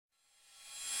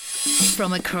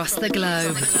from across the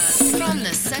globe, from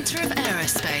the centre of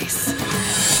aerospace.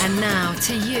 And now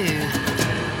to you.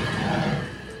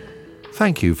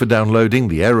 Thank you for downloading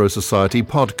the Aero Society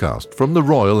podcast from the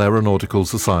Royal Aeronautical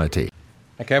Society.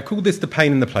 Okay, I've called this the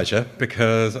pain and the pleasure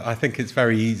because I think it's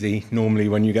very easy normally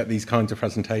when you get these kinds of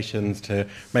presentations to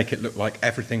make it look like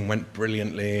everything went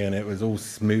brilliantly and it was all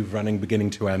smooth running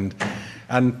beginning to end.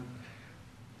 And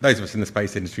those of us in the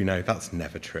space industry know that's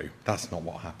never true. That's not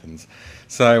what happens.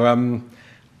 So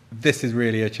this is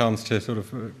really a chance to sort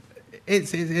of...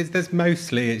 There's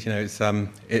mostly,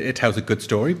 it tells a good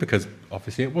story because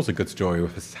obviously it was a good story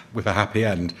with a happy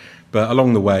end. But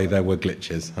along the way, there were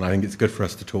glitches, and I think it's good for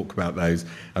us to talk about those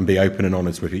and be open and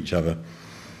honest with each other.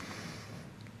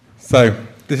 So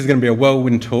this is going to be a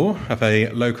whirlwind tour of a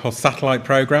low-cost satellite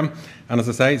program, and as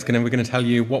I say, we're going to tell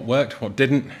you what worked, what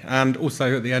didn't, and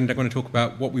also at the end, I'm going to talk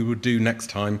about what we would do next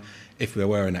time if there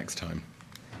were a next time.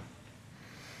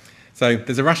 So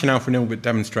there's a rationale for an in-orbit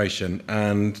demonstration,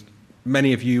 and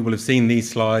many of you will have seen these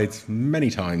slides many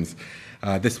times.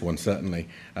 This one, certainly.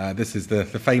 This is the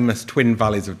famous twin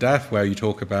valleys of death, where you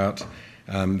talk about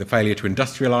the failure to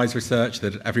industrialize research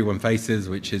that everyone faces,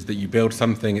 which is that you build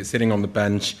something, it's sitting on the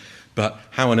bench, but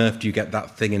how on earth do you get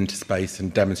that thing into space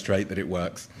and demonstrate that it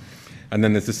works? And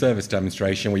then there's the service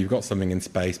demonstration, where you've got something in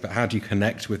space, but how do you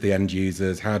connect with the end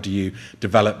users? How do you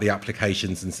develop the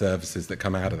applications and services that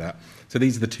come out of that? So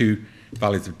these are the two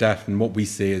valleys of death, and what we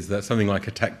see is that something like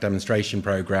a tech demonstration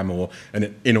program or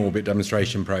an in-orbit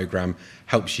demonstration program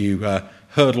helps you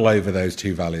hurdle over those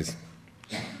two valleys.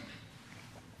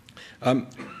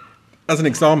 As an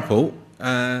example,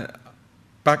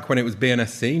 back when it was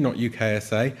BNSC, not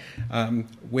UKSA,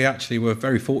 we actually were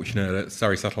very fortunate at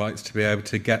Surrey Satellites to be able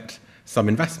to get some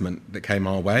investment that came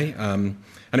our way. And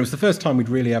it was the first time we'd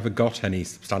really ever got any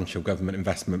substantial government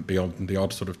investment beyond the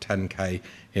odd sort of 10k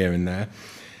here and there.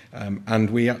 And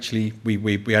we actually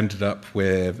we ended up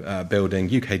with building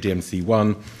UK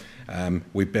DMC-1.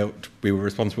 We were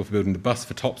responsible for building the bus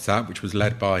for TopSat, which was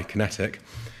led by Kinetic,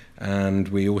 and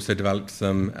we also developed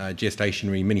some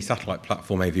geostationary mini satellite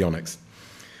platform avionics.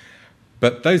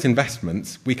 But those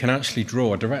investments, we can actually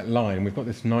draw a direct line. We've got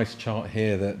this nice chart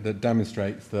here that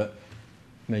demonstrates that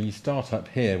you start up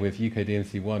here with UK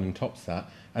DMC-1 and TopSat,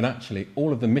 and actually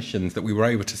all of the missions that we were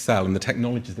able to sell and the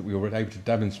technologies that we were able to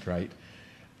demonstrate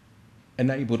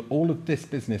enabled all of this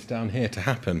business down here to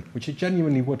happen, which it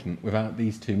genuinely wouldn't without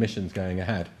these two missions going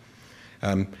ahead.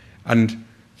 And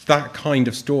that kind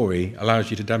of story allows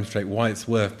you to demonstrate why it's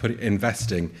worth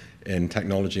investing in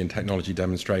technology and technology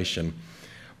demonstration.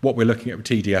 What we're looking at with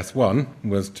TDS-1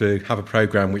 was to have a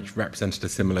program which represented a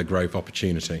similar growth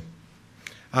opportunity.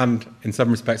 And in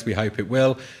some respects, we hope it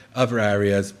will. Other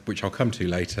areas, which I'll come to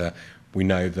later, we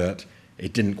know that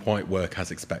it didn't quite work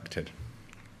as expected.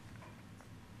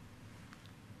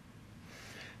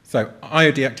 So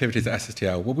IOD activities at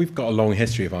SSTL. Well, we've got a long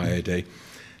history of IOD.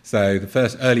 So the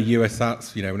first early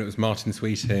USATs, when it was Martin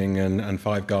Sweeting and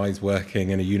five guys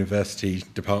working in a university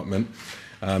department,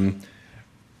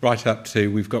 right up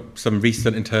to we've got some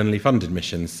recent internally funded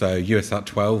missions. So USAT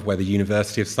 12, where the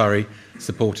University of Surrey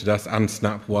supported us, and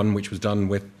SNAP-1, which was done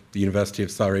with the University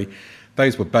of Surrey.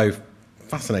 Those were both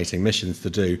fascinating missions to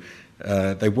do.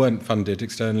 They weren't funded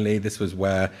externally. This was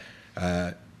where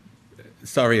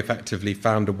Surrey effectively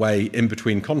found a way in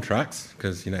between contracts,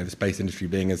 because the space industry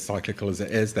being as cyclical as it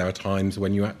is, there are times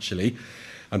when you actually,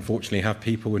 unfortunately, have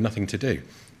people with nothing to do.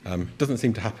 Doesn't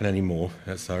seem to happen anymore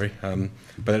at Surrey,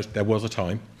 but there was a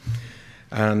time.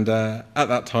 And at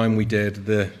that time, we did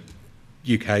the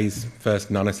UK's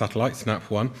first nanosatellite,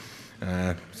 SNAP-1,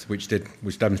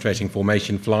 which demonstrating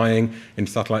formation flying,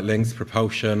 inter-satellite links,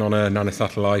 propulsion on a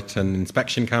nanosatellite, and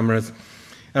inspection cameras.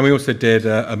 And we also did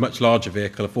a much larger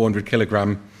vehicle, a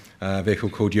 400-kilogram vehicle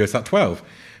called USAT 12,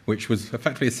 which was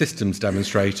effectively a systems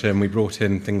demonstrator, and we brought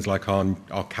in things like our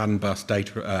CAN bus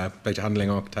data handling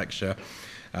architecture,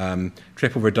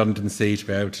 triple redundancy to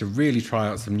be able to really try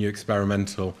out some new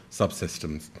experimental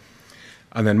subsystems.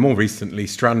 And then more recently,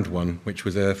 Strand-1, which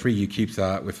was a 3U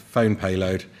CubeSat with phone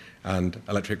payload and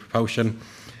electric propulsion.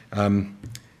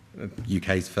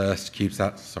 UK's first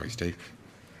CubeSat. Sorry, Steve.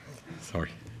 Sorry.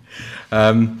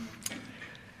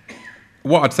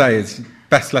 What I'd say is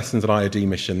best lessons on IOD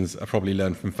missions are probably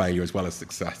learned from failure as well as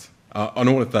success. On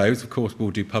all of those, of course,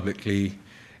 we'll do publicly,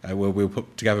 we'll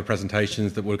put together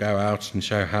presentations that will go out and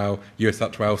show how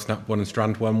USAT 12, SNAP-1 and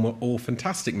Strand-1 were all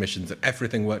fantastic missions and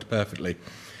everything worked perfectly.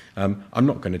 I'm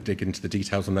not going to dig into the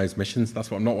details on those missions. That's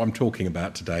not what I'm talking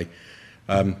about today.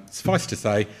 Suffice to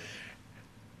say,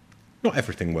 not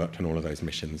everything worked on all of those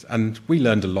missions, and we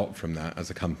learned a lot from that as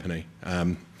a company.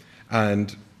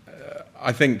 And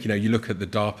I think, you look at the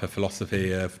DARPA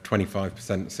philosophy of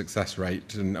 25% success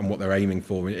rate and what they're aiming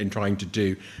for in trying to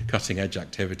do cutting-edge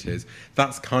activities.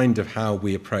 That's kind of how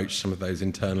we approach some of those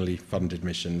internally funded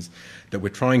missions, that we're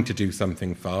trying to do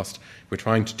something fast, we're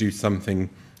trying to do something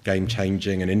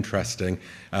game-changing and interesting.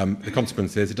 The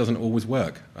consequence is it doesn't always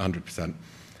work 100%.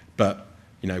 But,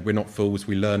 we're not fools.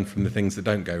 We learn from the things that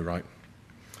don't go right.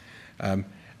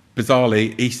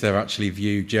 Bizarrely, ESA actually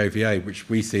view GOVA, which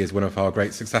we see as one of our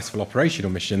great successful operational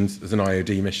missions, as an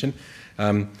IOD mission.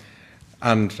 And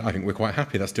I think we're quite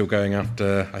happy that's still going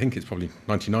after, I think it's probably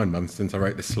 99 months since I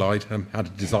wrote this slide. Had a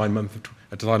design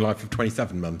life of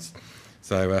 27 months.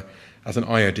 So as an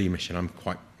IOD mission, I'm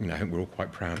quite, I think we're all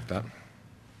quite proud of that.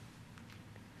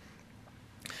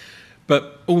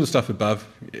 But all the stuff above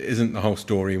isn't the whole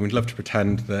story. We'd love to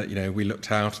pretend that, we looked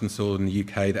out and saw in the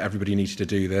UK that everybody needed to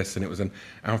do this and it was an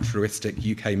altruistic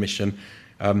UK mission.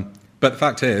 But the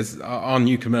fact is, our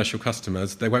new commercial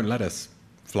customers, they won't let us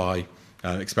fly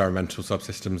experimental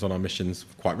subsystems on our missions,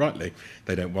 quite rightly.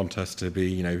 They don't want us to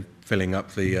be, filling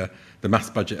up the mass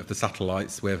budget of the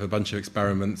satellites with a bunch of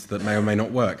experiments that may or may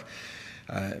not work.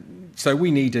 So we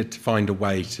needed to find a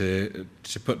way to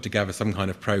put together some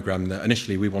kind of program that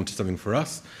initially we wanted something for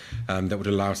us that would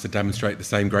allow us to demonstrate the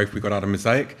same growth we got out of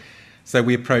Mosaic. So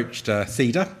we approached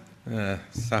CEDA,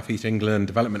 South East England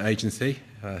Development Agency,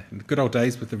 in the good old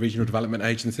days with the regional development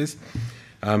agencies.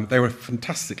 They were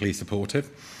fantastically supportive,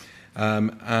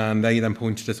 and they then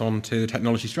pointed us on to the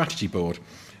Technology Strategy Board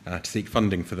to seek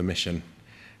funding for the mission.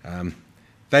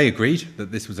 They agreed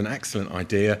that this was an excellent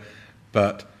idea,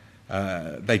 but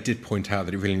they did point out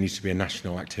that it really needs to be a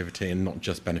national activity and not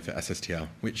just benefit SSTL,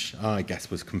 which I guess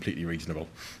was completely reasonable.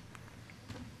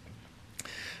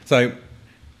 So,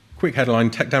 quick headline,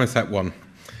 Tech Demo Set 1.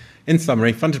 In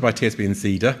summary, funded by TSB and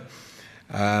CEDA,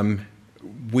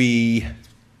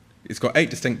 it's got 8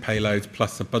 distinct payloads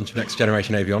plus a bunch of next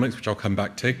generation avionics, which I'll come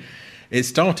back to. It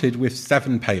started with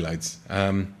 7 payloads.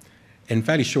 In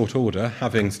fairly short order,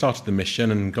 having started the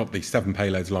mission and got the 7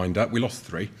 payloads lined up, we lost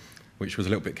 3. Which was a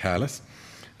little bit careless,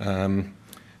 and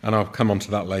I'll come on to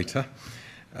that later.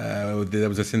 There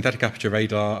was a synthetic aperture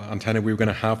radar antenna we were going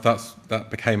to have.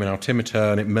 That became an altimeter,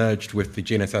 and it merged with the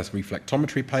GNSS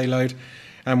reflectometry payload,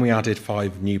 and we added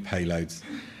 5 new payloads.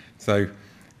 So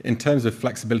in terms of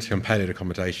flexibility on payload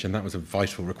accommodation, that was a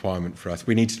vital requirement for us.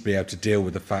 We needed to be able to deal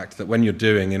with the fact that when you're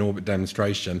doing an orbit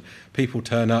demonstration, people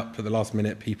turn up at the last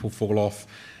minute, people fall off.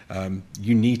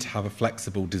 You need to have a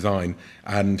flexible design,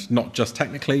 and not just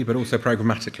technically, but also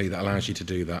programmatically, that allows you to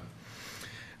do that.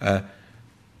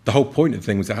 The whole point of the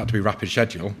thing was it had to be rapid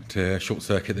schedule to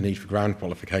short-circuit the need for ground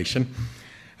qualification.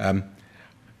 The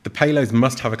payloads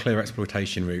must have a clear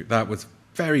exploitation route. That was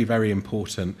very, very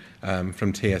important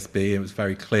from TSB. It was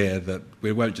very clear that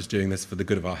we weren't just doing this for the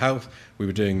good of our health. We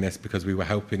were doing this because we were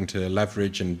helping to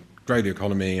leverage and grow the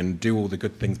economy and do all the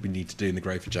good things we need to do in the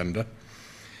growth agenda.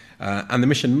 And the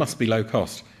mission must be low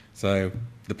cost. So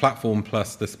the platform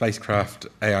plus the spacecraft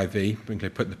AIV,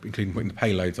 including putting the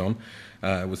payloads on,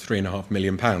 was £3.5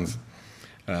 million.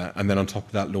 And then on top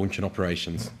of that, launch and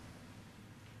operations.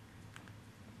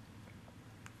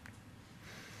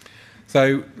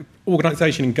 So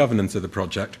organisation and governance of the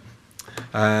project.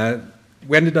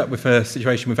 We ended up with a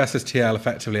situation with SSTL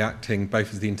effectively acting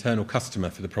both as the internal customer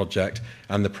for the project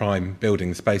and the prime building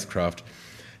the spacecraft.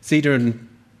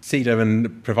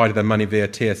 CEDA provided their money via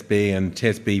TSB, and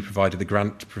TSB provided the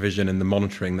grant provision and the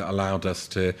monitoring that allowed us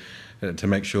to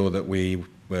make sure that we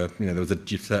were, there was a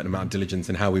certain amount of diligence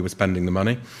in how we were spending the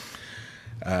money.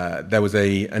 There was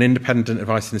an independent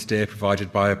advice and steer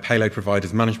provided by a payload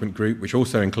providers management group, which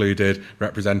also included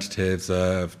representatives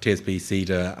of TSB,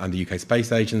 CEDA, and the UK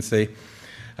Space Agency,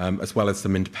 as well as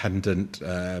some independent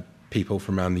people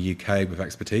from around the UK with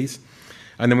expertise.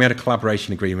 And then we had a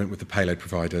collaboration agreement with the payload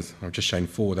providers. I've just shown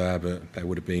 4 there, but there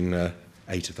would have been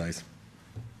 8 of those.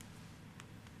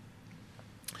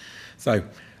 So,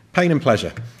 pain and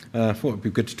pleasure. I thought it would be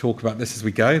good to talk about this as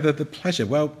we go. The pleasure,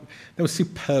 well, there was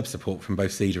superb support from both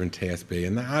CEDA and TSB,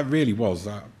 and that really was,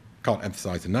 I can't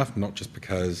emphasise enough, not just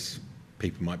because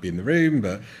people might be in the room,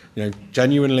 but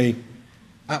genuinely,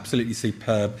 absolutely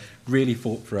superb, really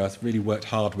fought for us, really worked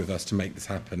hard with us to make this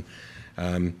happen.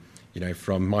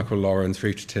 From Michael Lawrence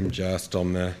through to Tim Just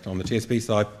on the TSB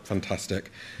side,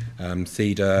 fantastic.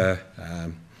 CEDA,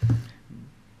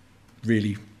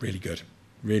 really, really good,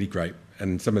 really great.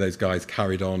 And some of those guys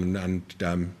carried on,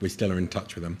 and we still are in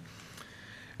touch with them.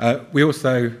 We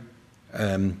also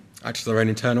acted as our own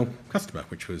internal customer,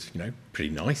 which was,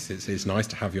 pretty nice. It's nice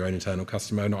to have your own internal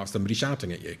customer, not have somebody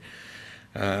shouting at you.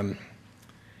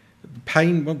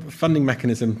 Pain, well, the funding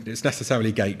mechanism, it's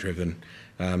necessarily gate-driven.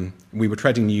 We were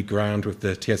treading new ground with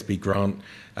the TSB grant,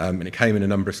 and it came in a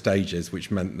number of stages,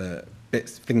 which meant that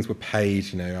things were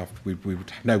paid, after we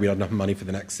would know we had enough money for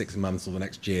the next 6 months or the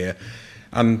next year.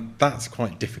 And that's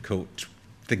quite difficult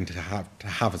thing to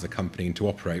have as a company and to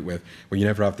operate with, where you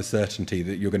never have the certainty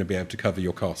that you're going to be able to cover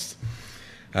your costs.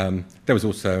 There was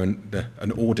also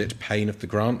an audit pain of the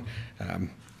grant.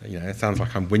 It sounds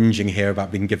like I'm whinging here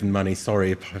about being given money.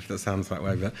 Sorry if that sounds that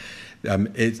way, but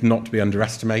it's not to be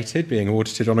underestimated, being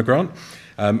audited on a grant,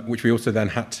 which we also then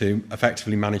had to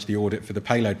effectively manage the audit for the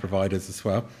payload providers as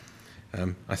well.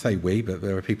 I say we, but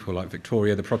there are people like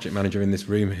Victoria, the project manager in this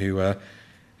room, who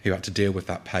had to deal with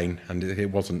that pain, and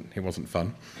it wasn't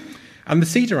fun. And the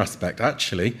CEDA aspect,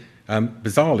 actually,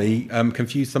 bizarrely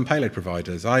confused some payload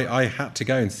providers. I had to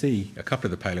go and see a couple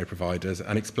of the payload providers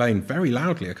and explain very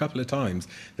loudly a couple of times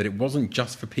that it wasn't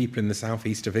just for people in the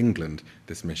southeast of England,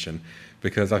 this mission,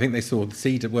 because I think they saw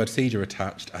the word CEDA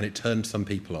attached and it turned some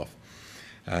people off,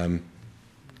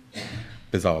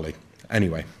 bizarrely.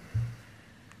 Anyway,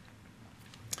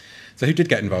 so who did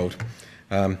get involved?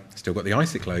 Still got the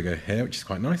ISIC logo here, which is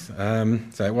quite nice.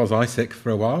 So it was ISIC for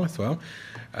a while as well.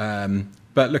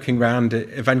 But looking round, it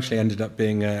eventually ended up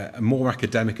being a more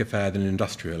academic affair than an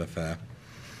industrial affair.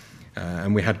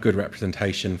 And we had good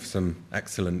representation for some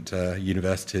excellent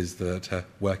universities that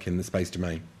work in the space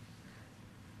domain.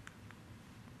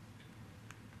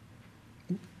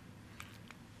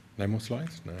 No more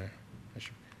slides? No.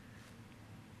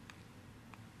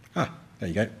 There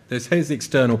you go. Here's the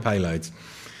external payloads.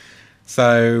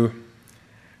 So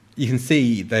you can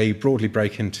see they broadly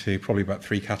break into probably about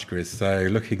 3 categories. So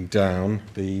looking down,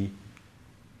 the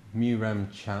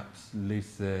MUREM, CHAPS,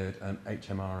 Lucid, and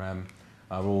HMRM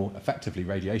are all effectively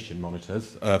radiation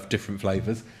monitors of different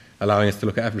flavours, allowing us to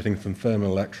look at everything from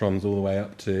thermal electrons all the way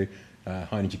up to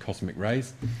high-energy cosmic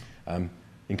rays.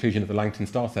 Inclusion of the Langton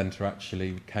Star Centre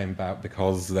actually came about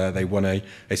because they won a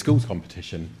schools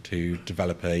competition to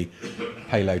develop a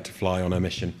payload to fly on a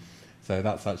mission. So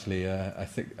that's actually a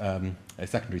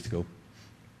secondary school.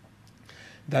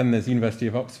 Then there's the University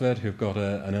of Oxford, who've got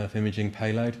an Earth imaging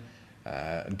payload.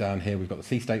 Down here we've got the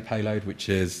Seastate payload, which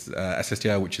is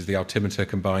SSTL, which is the altimeter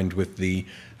combined with the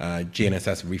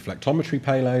GNSS reflectometry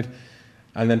payload.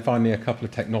 And then finally a couple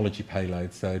of technology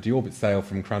payloads. So deorbit sail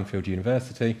from Cranfield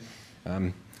University,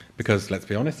 because let's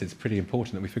be honest, it's pretty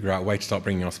important that we figure out a way to start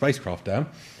bringing our spacecraft down.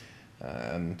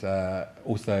 And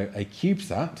also a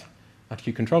CubeSat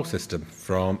attitude control system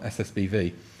from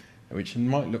SSBV, which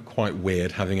might look quite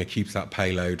weird having a CubeSat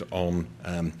payload on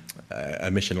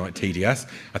a mission like TDS.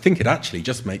 I think it actually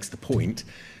just makes the point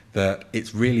that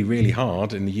it's really, really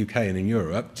hard in the UK and in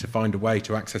Europe to find a way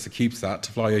to access a CubeSat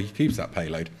to fly a CubeSat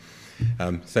payload.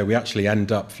 So we actually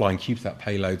end up flying CubeSat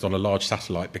payloads on a large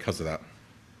satellite because of that.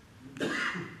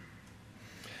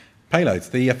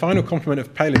 Payloads. The final complement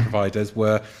of payload providers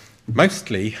were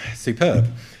mostly superb.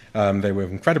 They were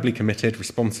incredibly committed,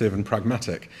 responsive, and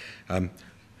pragmatic.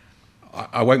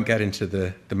 I won't get into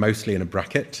the mostly in a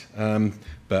bracket,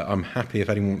 but I'm happy if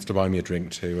anyone wants to buy me a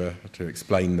drink to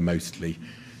explain the mostly.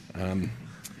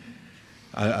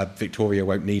 Victoria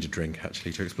won't need a drink,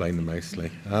 actually, to explain the mostly.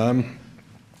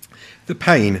 The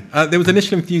pain. There was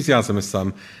initial enthusiasm of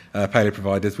some payload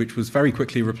providers, which was very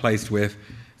quickly replaced with,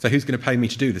 so who's going to pay me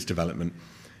to do this development?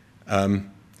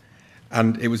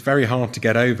 And it was very hard to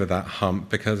get over that hump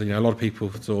because a lot of people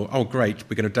thought, oh, great,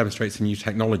 we're going to demonstrate some new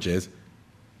technologies.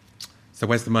 So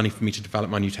where's the money for me to develop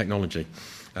my new technology?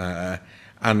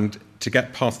 And to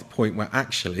get past the point where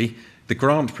actually the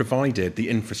grant provided the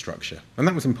infrastructure. And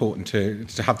that was important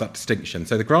to have that distinction.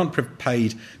 So the grant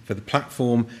paid for the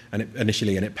platform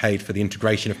initially, and it paid for the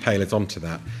integration of payloads onto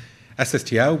that.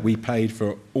 SSTL, we paid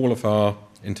for all of our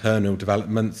internal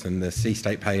developments and the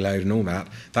Seastate payload and all that.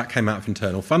 That came out of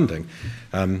internal funding.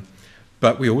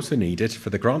 But we also needed, for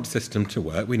the grant system to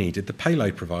work, we needed the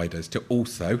payload providers to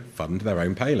also fund their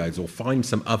own payloads or find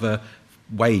some other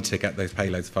way to get those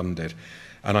payloads funded.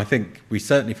 And I think we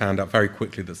certainly found out very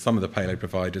quickly that some of the payload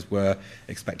providers were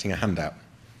expecting a handout.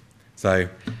 So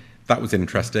that was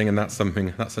interesting, and that's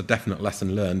a definite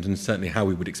lesson learned, and certainly how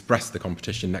we would express the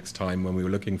competition next time when we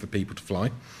were looking for people to fly.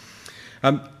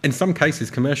 In some cases,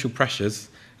 commercial pressures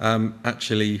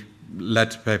actually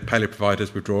led to payload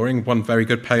providers withdrawing. One very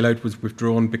good payload was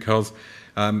withdrawn because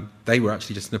they were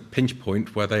actually just in a pinch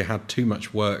point where they had too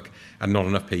much work and not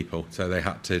enough people, so they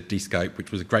had to descope,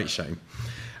 which was a great shame.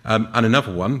 And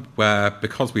another one where,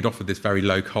 because we'd offered this very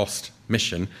low-cost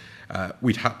mission,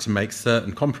 we'd had to make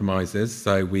certain compromises.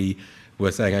 So we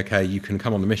were saying, OK, you can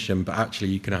come on the mission, but actually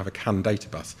you can have a CAN data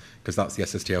bus, because that's the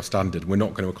SSTL standard. We're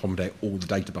not going to accommodate all the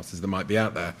data buses that might be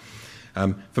out there.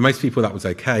 For most people, that was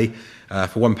okay.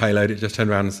 For one payload, it just turned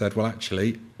around and said, well,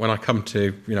 actually, when I come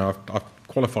to, I've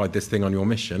qualified this thing on your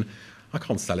mission, I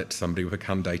can't sell it to somebody with a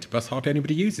CAN data bus. Hardly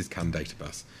anybody uses CAN data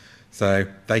bus. So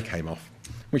they came off,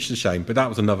 which is a shame. But that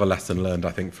was another lesson learned,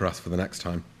 I think, for us for the next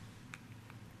time.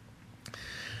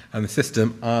 And the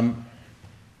system,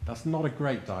 that's not a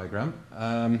great diagram.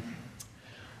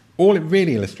 All it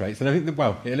really illustrates, and I think that,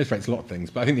 well, it illustrates a lot of things,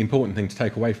 but I think the important thing to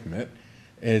take away from it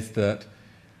is that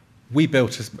we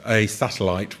built a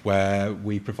satellite where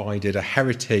we provided a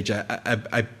heritage,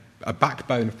 a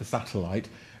backbone of the satellite,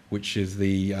 which is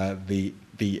the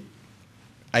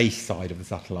A side of the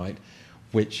satellite,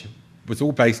 which was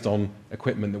all based on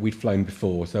equipment that we'd flown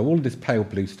before. So all of this pale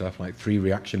blue stuff, like 3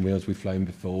 reaction wheels we've flown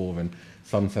before, and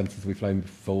sun sensors we've flown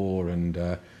before,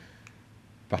 and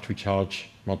battery charge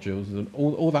modules, and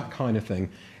all that kind of thing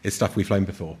is stuff we've flown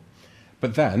before.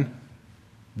 But then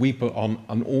we put on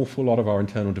an awful lot of our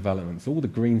internal developments. All the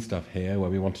green stuff here, where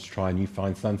we wanted to try a new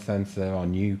fine sun sensor, our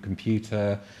new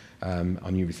computer,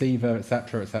 our new receiver,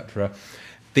 etc., etc.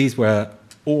 These were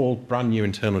all brand new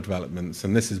internal developments,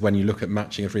 and this is when you look at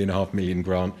matching a £3.5 million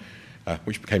grant,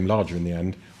 which became larger in the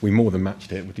end. We more than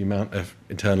matched it with the amount of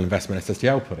internal investment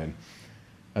SSTL put in.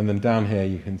 And then down here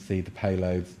you can see the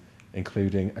payloads,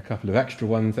 including a couple of extra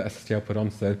ones that SSTL put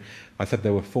on. So I said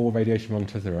there were 4 radiation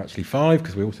monitors, there were actually 5,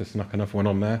 because we also snuck another one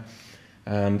on there,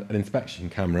 and an inspection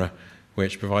camera,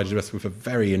 which provided us with a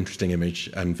very interesting image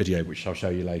and video, which I'll show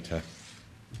you later.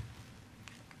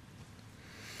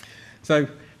 So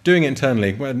doing it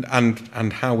internally,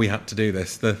 and how we had to do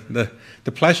this, the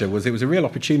pleasure was it was a real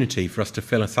opportunity for us to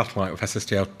fill a satellite with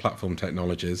SSTL platform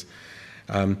technologies.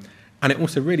 And it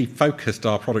also really focused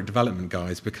our product development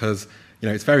guys, because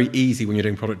it's very easy when you're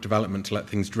doing product development to let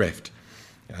things drift.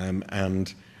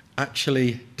 And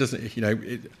actually,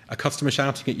 a customer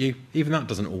shouting at you, even that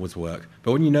doesn't always work.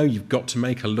 But when you've got to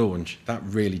make a launch, that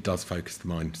really does focus the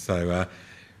mind. So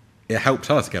it helped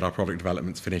us get our product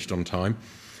developments finished on time.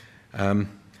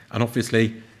 And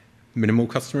obviously, minimal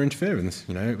customer interference.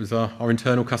 It was our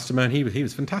internal customer, and he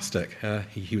was fantastic.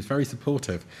 He was very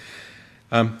supportive.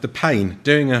 The pain,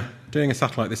 doing a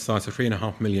satellite this size for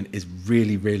 £3.5 million is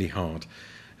really, really hard.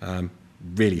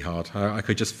 Really hard. I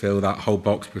could just fill that whole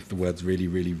box with the words really,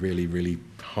 really, really, really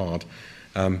hard.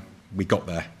 We got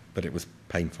there, but it was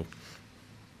painful.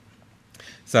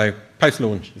 So,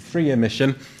 post-launch, 3-year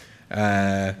mission,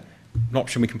 an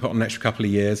option we can put on an extra couple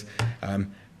of years.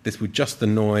 This would just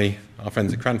annoy our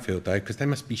friends at Cranfield, though, because they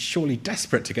must be surely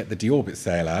desperate to get the deorbit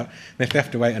sale out. And if they have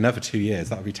to wait another 2 years,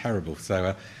 that would be terrible.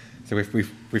 So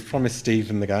we've promised Steve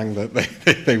and the gang that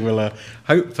they will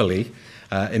hopefully,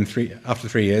 after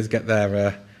 3 years, get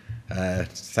their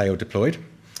sail deployed.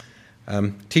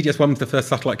 TDS-1 was the first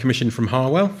satellite commissioned from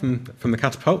Harwell, from the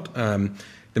Catapult.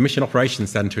 The Mission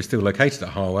Operations Centre is still located at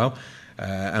Harwell,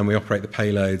 and we operate the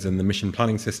payloads, and the mission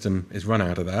planning system is run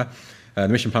out of there. The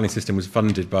mission planning system was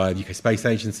funded by the UK Space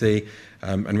Agency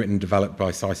and written and developed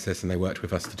by CISIS, and they worked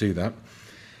with us to do that.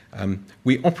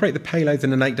 We operate the payloads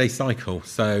in an 8-day cycle,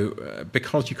 so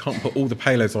because you can't put all the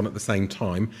payloads on at the same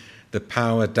time, the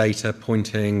power, data,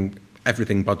 pointing,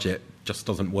 everything budget just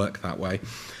doesn't work that way.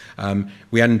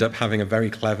 We end up having a very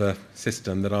clever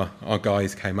system that our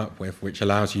guys came up with, which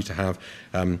allows you to have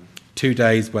 2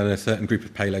 days when a certain group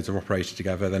of payloads are operated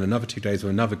together, then another 2 days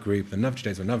with another group, then another 2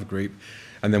 days with another group,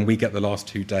 and then we get the last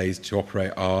 2 days to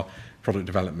operate our product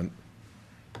development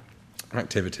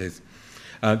activities.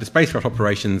 The spacecraft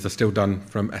operations are still done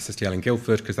from SSTL in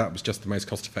Guildford, because that was just the most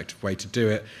cost-effective way to do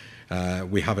it.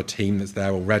 We have a team that's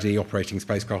there already operating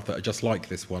spacecraft that are just like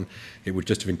this one. It would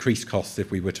just have increased costs if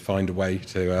we were to find a way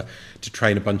to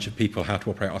train a bunch of people how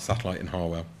to operate our satellite in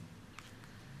Harwell.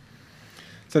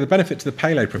 So the benefit to the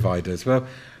payload providers, well,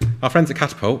 our friends at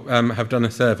Catapult have done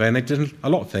a survey, and they did a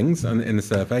lot of things in the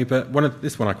survey, but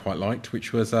this one I quite liked,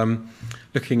 which was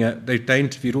looking at, they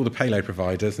interviewed all the payload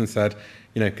providers and said,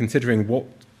 considering what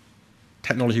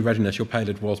technology readiness your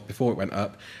payload was before it went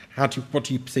up, what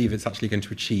do you perceive it's actually going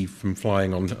to achieve from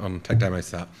flying on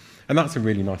TechDemoSat? And that's a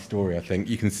really nice story, I think.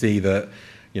 You can see that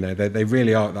they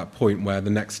really are at that point where the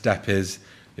next step is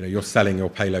you're selling your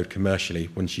payload commercially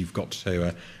once you've got to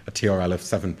a TRL of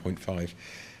 7.5.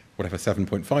 Whatever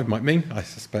 7.5 might mean, I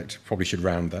suspect probably should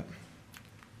round that.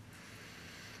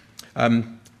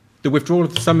 The withdrawal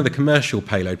of some of the commercial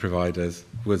payload providers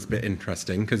was a bit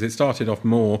interesting, because it started off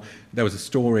more, there was a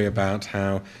story about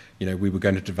how we were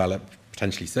going to develop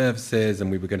potentially services,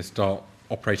 and we were going to start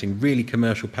operating really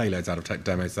commercial payloads out of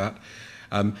TechDemoSat.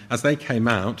 As they came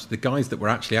out, the guys that were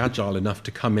actually agile enough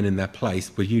to come in their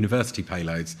place were university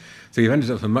payloads. So you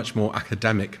ended up with a much more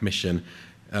academic mission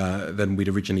than we'd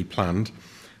originally planned.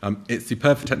 It's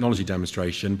superb for technology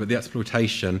demonstration, but the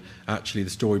exploitation, actually the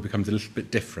story becomes a little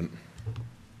bit different.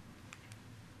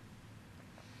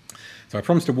 So I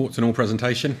promised a warts and all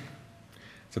presentation.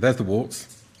 So there's the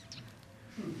warts.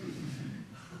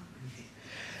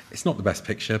 It's not the best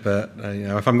picture, but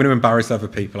if I'm going to embarrass other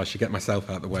people, I should get myself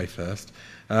out of the way first.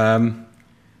 And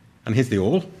here's the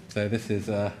all. So this is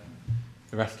the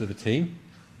rest of the team.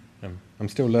 I'm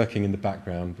still lurking in the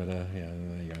background, but yeah,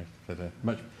 there you go.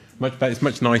 But, much better. It's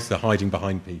much nicer hiding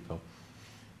behind people.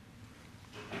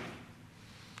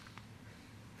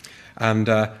 And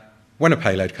when a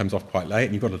payload comes off quite late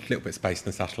and you've got a little bit of space in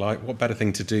the satellite, what better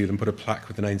thing to do than put a plaque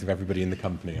with the names of everybody in the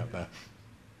company up there?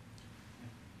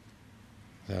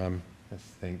 Let's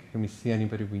think. Can we see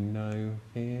anybody we know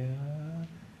here?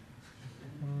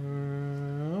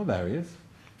 Oh, there he is.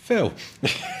 Phil.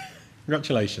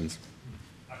 Congratulations.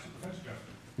 I took the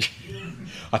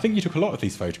photograph. I think you took a lot of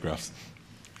these photographs.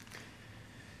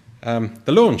 The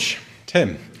launch,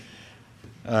 Tim.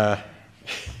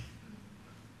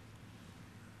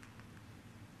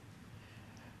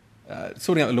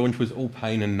 Sorting out the launch was all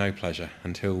pain and no pleasure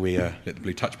until we lit the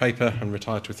blue touch paper and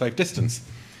retired to a safe distance.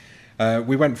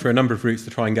 We went through a number of routes to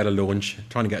try and get a launch.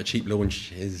 Trying to get a cheap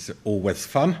launch is always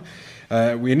fun.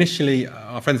 We initially,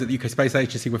 our friends at the UK Space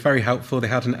Agency were very helpful. They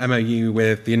had an MOU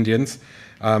with the Indians.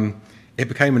 It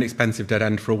became an expensive dead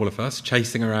end for all of us,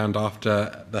 chasing around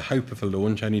after the hope of a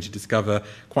launch, only to discover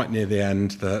quite near the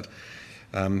end that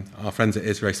our friends at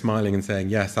ISRO smiling and saying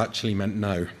yes actually meant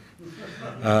no.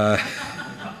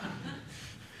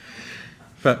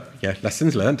 But yeah,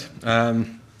 lessons learned.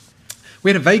 We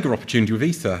had a Vega opportunity with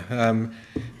ESA.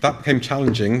 That became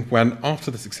challenging when, after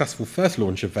the successful first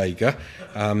launch of Vega,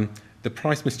 the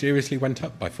price mysteriously went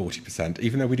up by 40%,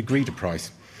 even though we'd agreed a price.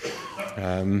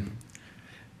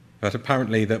 But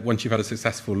apparently that once you've had a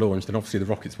successful launch, then obviously the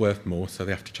rocket's worth more, so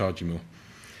they have to charge you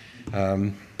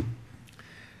more.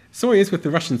 Soyuz with the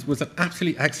Russians was an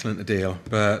absolutely excellent deal,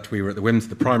 but we were at the whims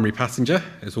of the primary passenger,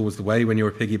 as always the way when you're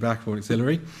a piggyback or an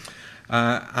auxiliary.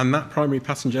 And that primary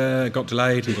passenger got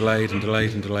delayed and delayed and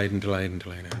delayed and delayed and delayed and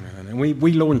delayed. And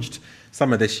we launched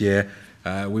summer this year.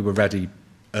 We were ready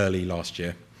early last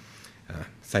year.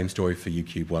 Same story for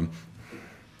UCube-1.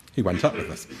 He went up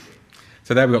with us.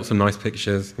 So there we got some nice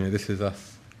pictures. This is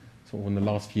us sort of on the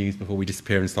last views before we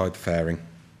disappear inside the fairing.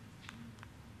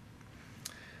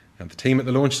 And the team at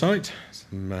the launch site.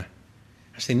 Some,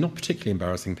 actually not particularly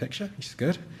embarrassing picture, which is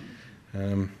good.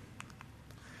 And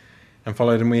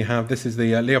followed, and we have, this is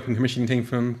the LEOP and commissioning team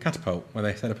from Catapult, where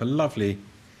they set up a lovely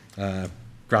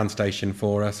ground station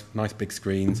for us, nice big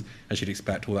screens. As you'd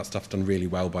expect, all that stuff's done really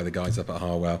well by the guys up at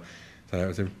Harwell. So it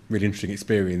was a really interesting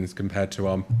experience compared to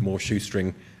our more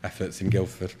shoestring efforts in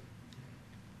Guildford.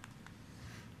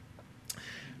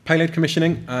 Payload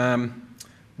commissioning,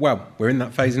 well, we're in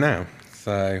that phase now,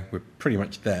 so we're pretty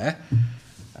much there.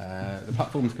 The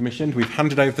platform's commissioned. We've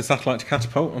handed over the satellite to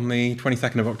Catapult on the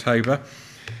 22nd of October.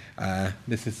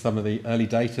 This is some of the early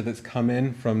data that's come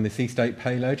in from the Seastate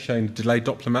payload showing delayed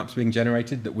Doppler maps being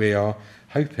generated that we are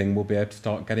hoping we'll be able to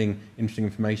start getting interesting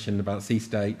information about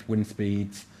Seastate, wind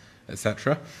speeds,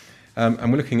 etc.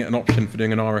 And we're looking at an option for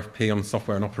doing an RFP on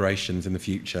software and operations in the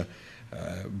future,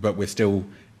 but we're still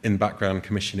in the background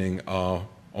commissioning our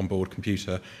onboard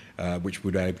computer, which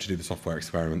we'd be able to do the software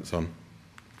experiments on.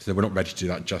 So we're not ready to do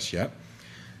that just yet.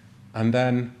 And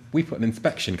then we put an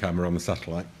inspection camera on the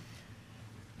satellite.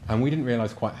 And we didn't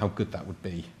realise quite how good that would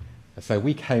be. So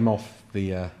we came off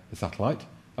the satellite,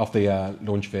 off the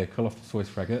launch vehicle, off the Soyuz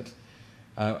frigate.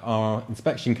 Our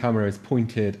inspection camera is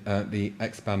pointed at the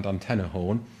X-band antenna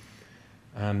horn.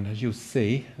 And as you'll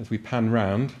see, as we pan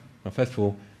round, well, first of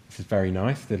all, this is very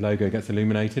nice. The logo gets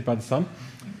illuminated by the sun.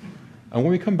 And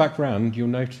when we come back round, you'll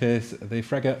notice the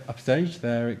frigate upstage.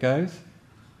 There it goes,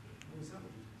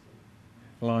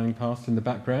 flying past in the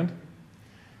background.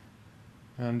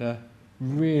 And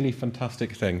really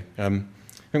fantastic thing. I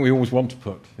think we always want to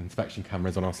put inspection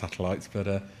cameras on our satellites, but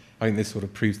I think this sort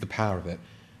of proves the power of it.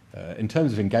 In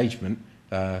terms of engagement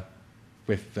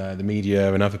with the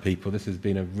media and other people, this has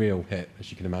been a real hit,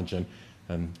 as you can imagine,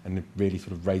 and really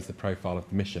sort of raised the profile of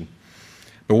the mission.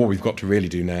 But what we've got to really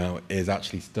do now is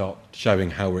actually start showing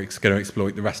how we're going to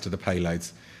exploit the rest of the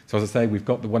payloads. So as I say, we've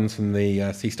got the ones from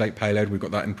the Seastate payload, we've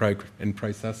got that in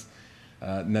process.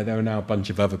 There are now a bunch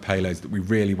of other payloads that we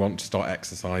really want to start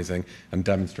exercising and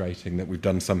demonstrating that we've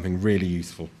done something really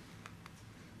useful.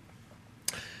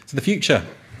 So the future.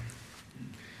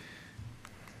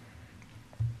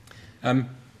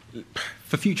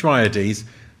 For future IODs,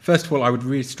 first of all, I would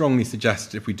really strongly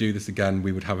suggest if we do this again,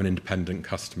 we would have an independent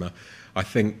customer. I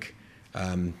think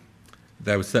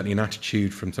there was certainly an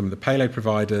attitude from some of the payload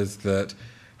providers that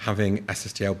having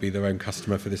SSTL be their own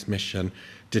customer for this mission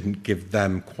didn't give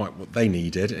them quite what they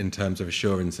needed in terms of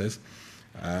assurances.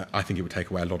 I think it would take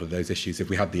away a lot of those issues if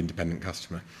we had the independent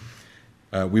customer.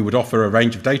 We would offer a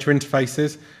range of data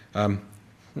interfaces,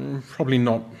 probably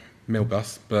not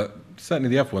Milbus, but certainly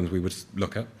the other ones we would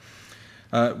look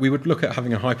at. We would look at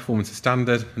having a high-performance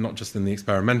standard, not just in the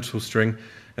experimental string,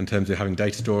 in terms of having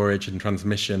data storage and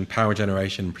transmission, power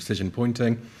generation, and precision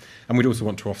pointing. And we'd also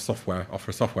want to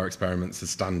offer software experiments as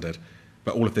standard.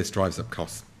 But all of this drives up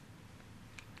costs.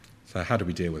 So how do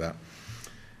we deal with that?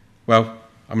 Well,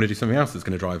 I'm going to do something else that's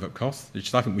going to drive up costs,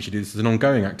 which I think we should do this as an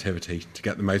ongoing activity to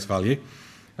get the most value.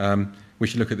 We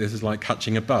should look at this as like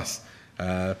catching a bus.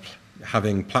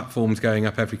 Having platforms going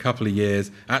up every couple of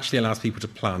years actually allows people to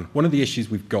plan. One of the issues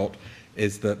we've got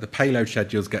is that the payload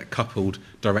schedules get coupled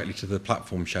directly to the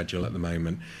platform schedule at the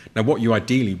moment. Now, what you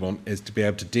ideally want is to be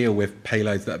able to deal with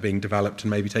payloads that are being developed and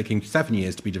maybe taking 7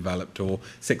 years to be developed or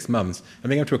 6 months, and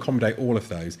being able to accommodate all of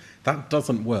those. That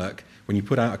doesn't work when you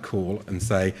put out a call and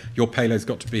say, your payload's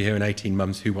got to be here in 18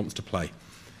 months, who wants to play?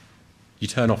 You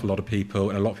turn off a lot of people,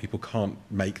 and a lot of people can't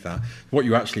make that. What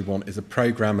you actually want is a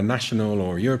program, a national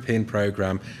or a European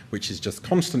program, which is just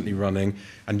constantly running,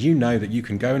 and you know that you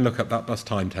can go and look up that bus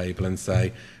timetable and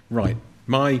say, right,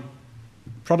 my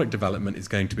product development is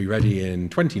going to be ready in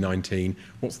 2019,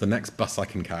 what's the next bus I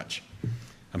can catch?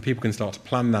 And people can start to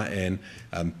plan that in.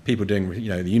 People doing,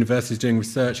 the universities doing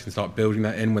research can start building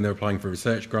that in when they're applying for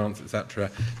research grants,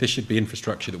 etc. This should be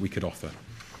infrastructure that we could offer.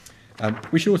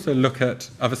 We should also look at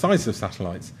other sizes of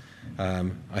satellites.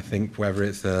 I think whether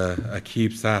it's a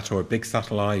CubeSat or a big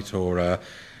satellite or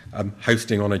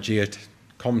hosting on a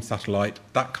GEOCOM satellite,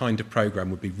 that kind of program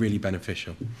would be really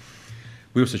beneficial.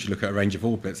 We also should look at a range of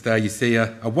orbits. There you see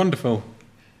a wonderful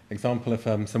example of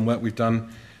some work we've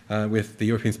done with the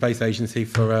European Space Agency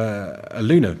for a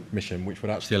lunar mission, which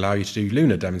would actually allow you to do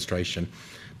lunar demonstration.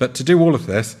 But to do all of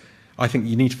this, I think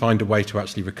you need to find a way to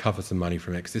actually recover some money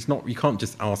from it, because it's not, you can't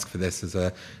just ask for this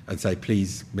and say,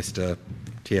 please, Mr.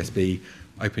 TSB,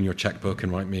 open your checkbook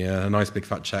and write me a nice big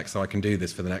fat check so I can do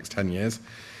this for the next 10 years.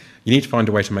 You need to find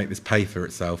a way to make this pay for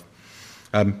itself.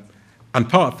 And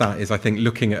part of that is, I think,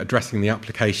 looking at addressing the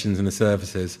applications and the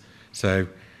services. So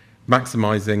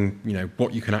maximising,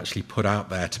 what you can actually put out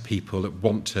there to people that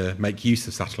want to make use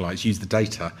of satellites, use the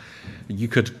data.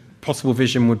 Possible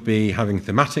vision would be having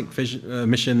thematic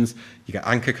missions. You get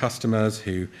anchor customers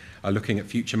who are looking at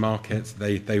future markets.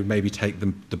 They would maybe take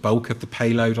the bulk of the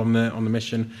payload on the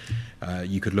mission.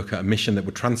 You could look at a mission that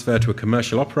would transfer to a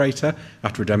commercial operator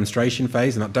after a demonstration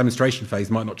phase, and that demonstration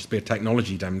phase might not just be a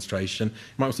technology demonstration,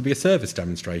 it might also be a service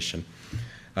demonstration.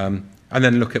 And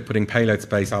then look at putting payload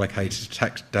space allocated to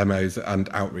tech demos and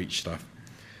outreach stuff.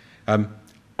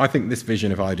 I think this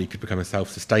vision of IOD could become a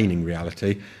self-sustaining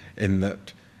reality in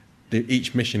that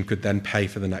each mission could then pay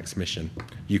for the next mission.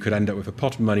 You could end up with a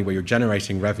pot of money where you're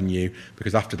generating revenue,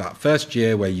 because after that first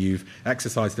year where you've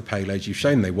exercised the payloads, you've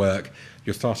shown they work,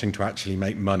 you're starting to actually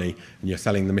make money, and you're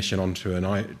selling the mission on to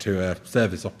a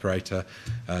service operator,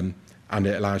 and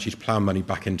it allows you to plough money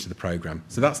back into the program.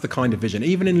 So that's the kind of vision.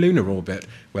 Even in lunar orbit,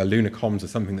 where lunar comms are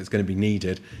something that's going to be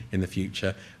needed in the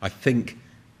future, I think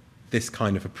this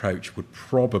kind of approach would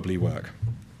probably work.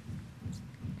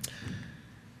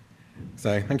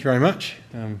 So thank you very much.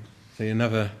 That's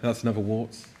another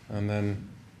Warts, and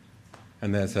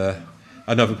there's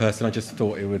another person. I just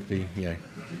thought it would be,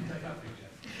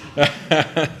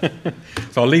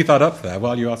 So I'll leave that up there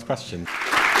while you ask questions.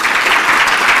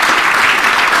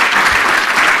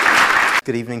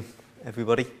 Good evening,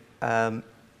 everybody. My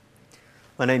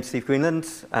name's Steve Greenland,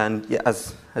 and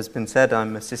as has been said,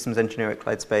 I'm a systems engineer at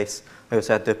Clyde Space. I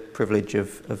also had the privilege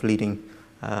of leading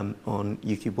on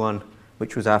UCube-1,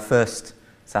 which was our first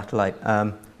satellite.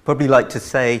 Probably like to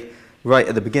say right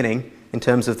at the beginning, in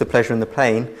terms of the pleasure and the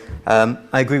pain,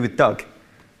 I agree with Doug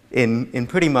in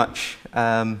pretty much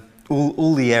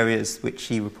all the areas which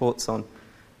he reports on.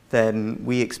 Then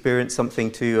we experience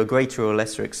something to a greater or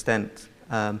lesser extent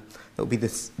that will be the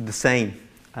same.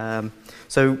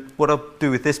 So what I'll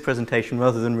do with this presentation,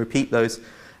 rather than repeat those,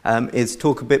 is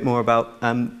talk a bit more about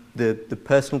the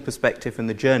personal perspective and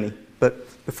the journey.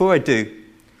 But before I do,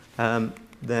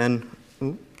 then,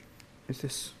 is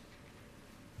this?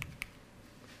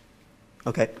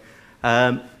 Okay.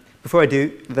 Before I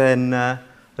do, then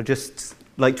I'd just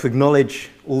like to acknowledge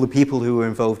all the people who were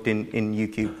involved in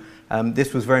UCube.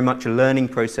 This was very much a learning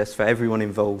process for everyone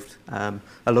involved. A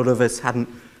lot of us hadn't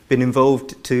been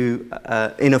involved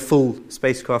in a full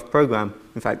spacecraft program.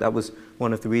 In fact, that was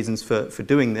one of the reasons for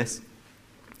doing this.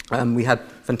 We had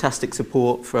fantastic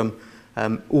support from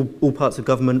all parts of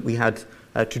government. We had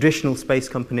traditional space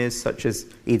companies such as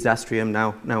EADS Astrium,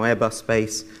 now Airbus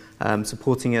Space,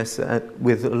 supporting us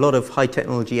with a lot of high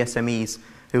technology SMEs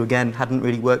who again hadn't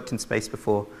really worked in space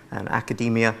before, and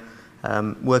academia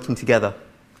working together.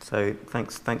 So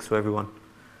thanks to everyone.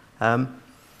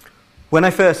 When I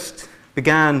first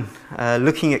began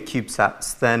looking at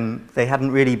CubeSats, then they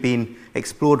hadn't really been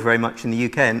explored very much in the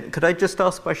UK. And could I just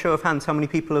ask by show of hands how many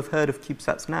people have heard of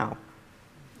CubeSats now?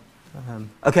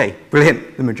 Okay,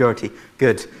 brilliant, the majority,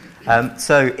 good.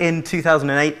 So in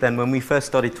 2008 then, when we first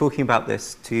started talking about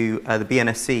this to the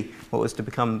BNSC, what was to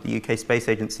become the UK Space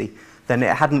Agency, then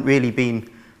it hadn't really been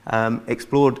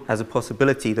explored as a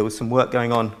possibility. There was some work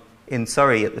going on in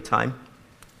Surrey at the time.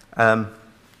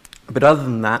 But other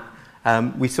than that,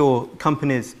 we saw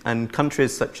companies and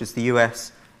countries such as the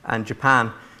US and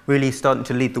Japan really starting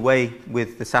to lead the way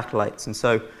with the satellites. And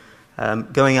so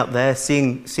going up there,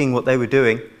 seeing what they were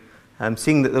doing,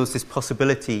 seeing that there was this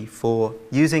possibility for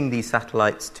using these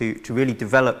satellites to really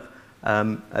develop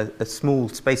a small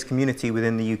space community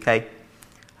within the UK,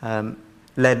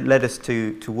 led us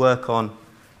to work on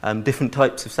different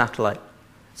types of satellite.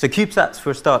 So CubeSats,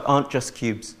 for a start, aren't just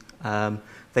cubes.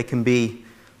 They can be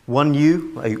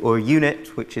 1U, or a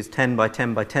unit, which is 10 by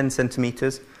 10 by 10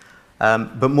 centimeters,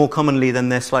 but more commonly then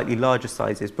they're slightly larger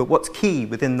sizes. But what's key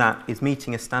within that is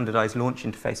meeting a standardized launch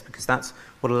interface, because that's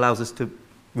what allows us to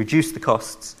reduce the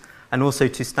costs and also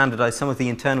to standardize some of the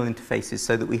internal interfaces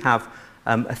so that we have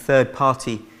a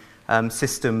third-party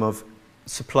system of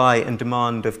supply and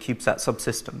demand of CubeSat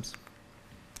subsystems.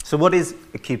 So what is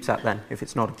a CubeSat then, if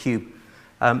it's not a cube?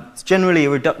 It's generally a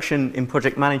reduction in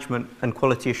project management and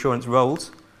quality assurance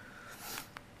roles.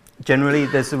 Generally,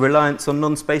 there's a reliance on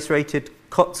non-space rated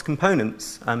COTS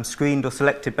components, screened or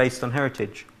selected based on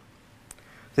heritage.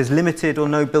 There's limited or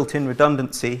no built-in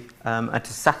redundancy at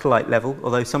a satellite level,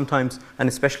 although sometimes, and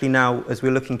especially now as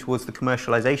we're looking towards the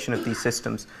commercialization of these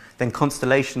systems, then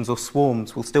constellations or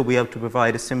swarms will still be able to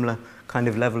provide a similar kind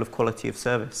of level of quality of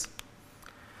service.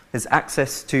 There's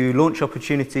access to launch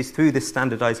opportunities through this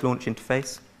standardized launch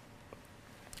interface.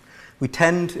 We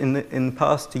tend in the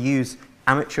past to use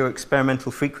amateur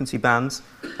experimental frequency bands,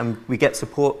 and we get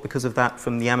support because of that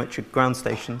from the amateur ground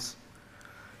stations.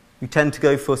 We tend to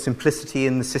go for simplicity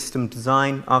in the system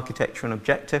design, architecture, and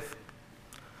objective.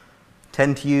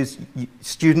 Tend to use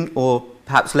student or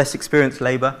perhaps less experienced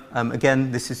labor.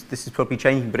 Again, this is probably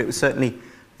changing, but it was certainly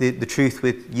the truth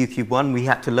with UCube1. We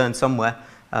had to learn somewhere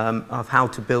of how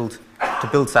to build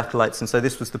satellites, and so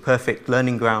this was the perfect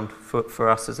learning ground for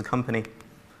us as a company.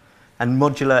 And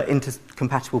modular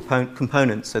intercompatible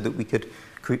components so that we could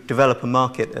develop a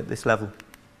market at this level.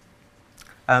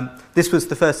 This was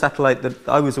the first satellite that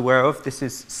I was aware of. This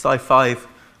is Sci-5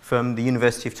 from the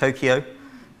University of Tokyo.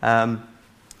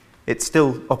 It's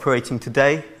still operating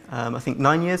today, I think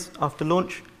 9 years after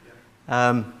launch.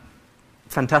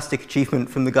 Fantastic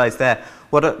achievement from the guys there.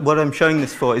 What I'm showing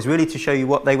this for is really to show you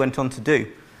what they went on to do.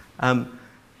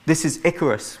 This is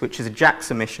Icarus, which is a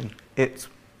JAXA mission. It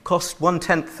cost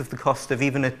 1/10 of the cost of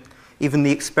even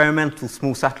the experimental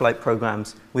small satellite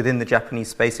programs within the Japanese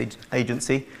Space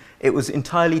Agency. It was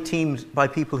entirely teamed by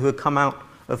people who had come out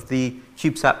of the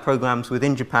CubeSat programs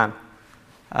within Japan.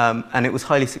 And it was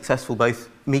highly successful, both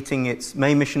meeting its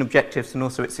main mission objectives and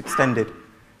also its extended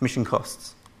mission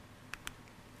costs.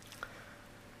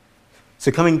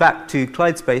 So coming back to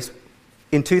Clyde Space,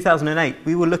 in 2008,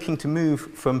 we were looking to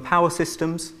move from power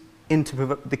systems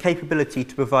into the capability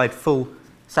to provide full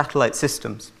satellite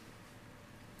systems.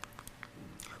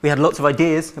 We had lots of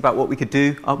ideas about what we could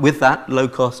do with that, low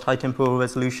cost, high temporal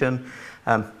resolution,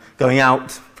 going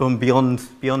out from beyond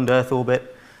Earth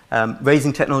orbit,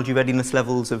 raising technology readiness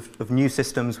levels of new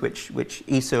systems which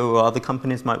ESA or other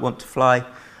companies might want to fly,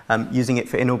 using it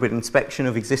for in-orbit inspection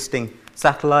of existing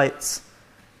satellites,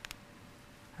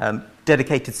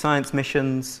 dedicated science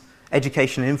missions,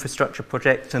 education and infrastructure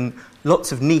projects, and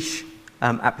lots of niche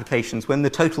applications. When the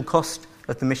total cost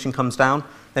of the mission comes down,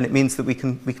 then it means that we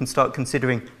can start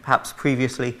considering perhaps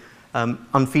previously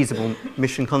unfeasible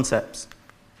mission concepts.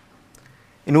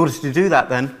 In order to do that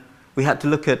then, we had to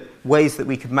look at ways that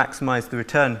we could maximize the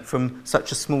return from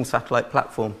such a small satellite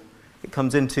platform. It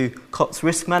comes into COTS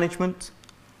risk management,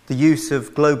 the use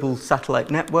of global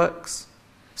satellite networks,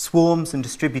 swarms and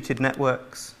distributed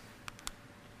networks,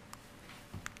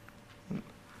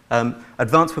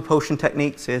 advanced propulsion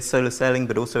techniques, here's solar sailing,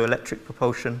 but also electric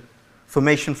propulsion,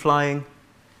 formation flying,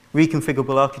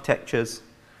 reconfigurable architectures,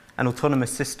 and autonomous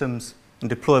systems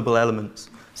and deployable elements.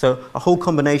 So a whole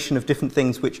combination of different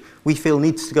things which we feel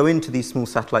needs to go into these small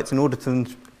satellites in order for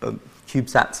them,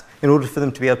 CubeSats, in order for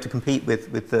them to be able to compete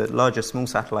with the larger small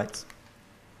satellites.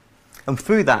 And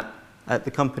through that, at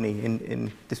the company.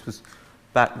 This was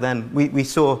back then. We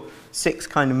saw 6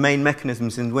 kind of main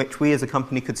mechanisms in which we as a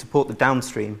company could support the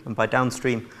downstream. And by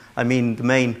downstream, I mean the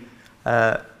main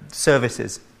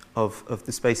services of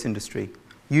the space industry.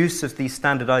 Use of these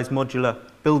standardized modular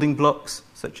building blocks,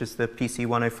 such as the PC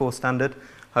 104 standard.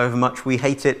 However much we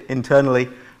hate it internally,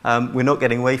 we're not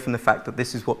getting away from the fact that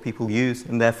this is what people use,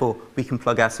 and therefore we can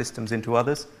plug our systems into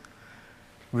others.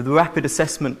 With the rapid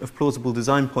assessment of plausible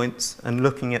design points and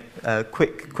looking at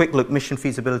quick look mission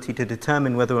feasibility to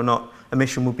determine whether or not a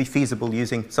mission would be feasible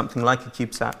using something like a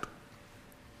CubeSat.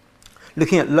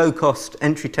 Looking at low-cost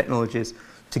entry technologies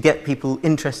to get people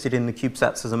interested in the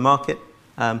CubeSats as a market.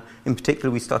 In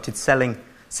particular, we started selling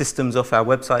systems off our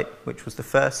website, which was the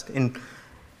first.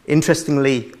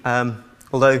 Interestingly,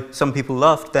 although some people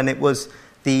laughed, then it was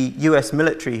the US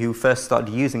military who first started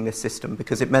using this system,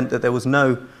 because it meant that there was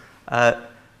no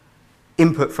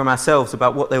input from ourselves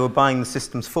about what they were buying the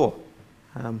systems for,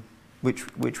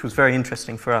 which was very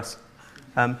interesting for us.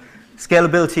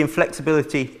 Scalability and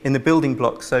flexibility in the building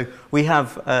blocks. So we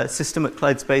have a system at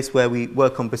Clyde Space where we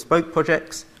work on bespoke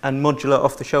projects and modular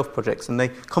off-the-shelf projects, and they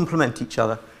complement each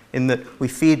other in that we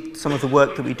feed some of the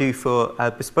work that we do for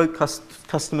our bespoke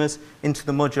customers into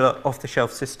the modular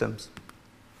off-the-shelf systems,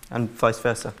 and vice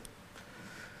versa.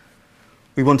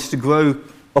 We wanted to grow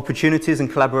opportunities and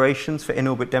collaborations for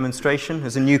in-orbit demonstration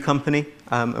as a new company,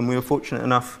 and we were fortunate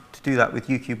enough to do that with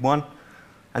UCube One,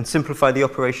 and simplify the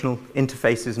operational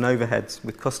interfaces and overheads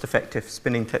with cost-effective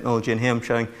spinning technology. And here I'm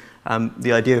showing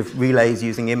the idea of relays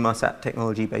using Inmarsat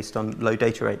technology based on low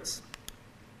data rates.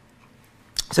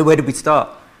 So where did we start?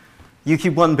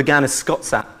 UCube One began as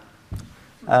ScotSat.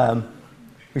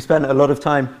 We spent a lot of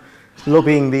time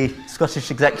lobbying the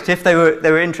Scottish executive. They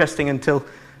were interesting until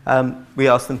we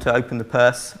asked them to open the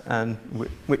purse, and at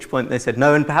which point they said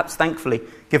no, and perhaps thankfully,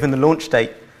 given the launch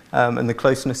date and the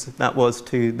closeness that was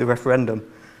to the referendum.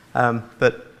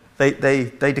 But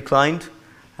they declined,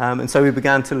 and so we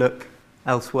began to look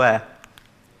elsewhere.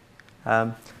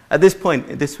 At this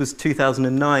point, this was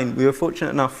 2009, we were fortunate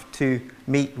enough to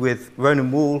meet with Ronan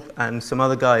Wall and some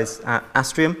other guys at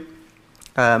Astrium.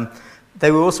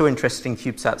 They were also interested in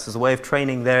CubeSats as a way of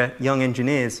training their young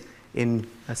engineers in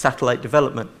satellite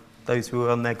development, those who were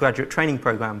on their graduate training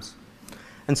programs.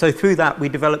 And so through that, we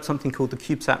developed something called the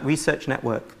CubeSat Research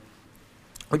Network,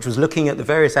 which was looking at the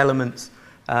various elements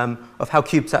of how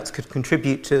CubeSats could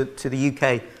contribute to the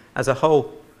UK as a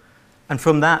whole. And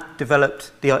from that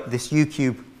developed this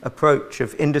UCube approach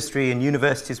of industry and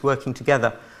universities working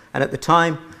together. And at the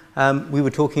time, we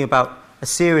were talking about a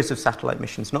series of satellite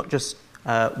missions, not just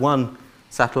one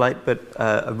satellite, but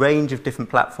a range of different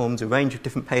platforms, a range of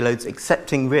different payloads,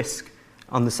 accepting risk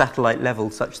on the satellite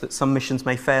level, such that some missions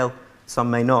may fail, some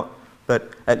may not.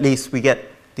 But at least we get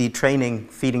the training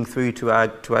feeding through to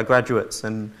our graduates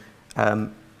and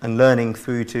learning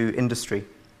through to industry.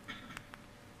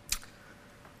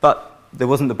 But there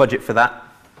wasn't the budget for that.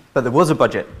 But there was a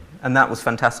budget, and that was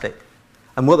fantastic.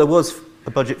 And what there was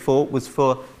a budget for was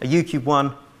for a UCube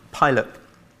One pilot.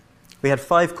 We had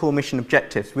 5 core mission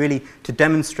objectives, really to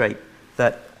demonstrate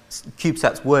that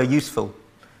CubeSats were useful.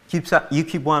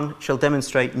 UCube One shall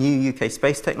demonstrate new UK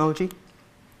space technology,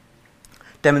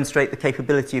 demonstrate the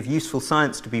capability of useful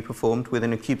science to be performed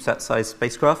within a CubeSat-sized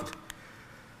spacecraft.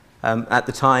 At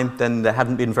the time, then there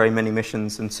hadn't been very many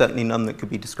missions, and certainly none that could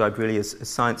be described really as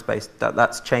science-based.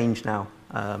 That's changed now.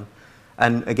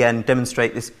 And again,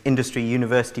 demonstrate this industry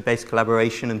university-based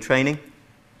collaboration and training,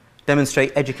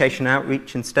 demonstrate education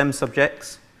outreach in STEM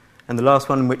subjects, and the last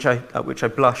one, at which I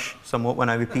blush somewhat when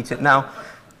I repeat it now,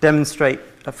 demonstrate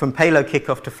from payload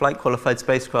kickoff to flight-qualified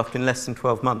spacecraft in less than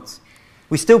 12 months.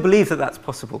 We still believe that that's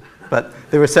possible, but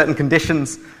there are certain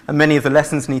conditions, and many of the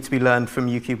lessons need to be learned from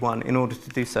UCube One in order to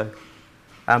do so.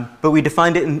 But we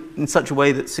defined it in such a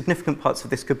way that significant parts of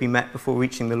this could be met before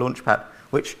reaching the launch pad,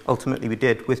 which ultimately we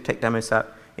did with TechDemoSat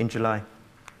in July.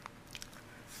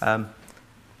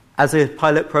 As a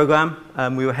pilot program,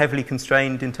 we were heavily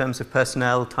constrained in terms of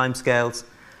personnel, timescales.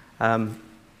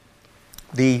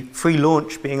 The free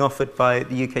launch being offered by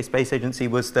the UK Space Agency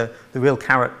was the real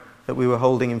carrot that we were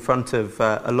holding in front of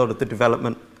a lot of the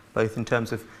development, both in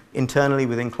terms of internally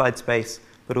within Clyde Space,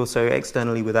 but also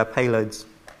externally with our payloads.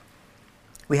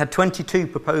 We had 22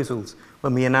 proposals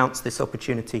when we announced this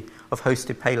opportunity of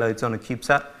hosted payloads on a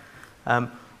CubeSat,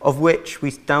 of which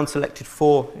we down-selected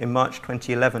 4 in March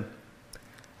 2011.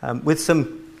 With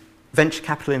some venture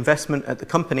capital investment at the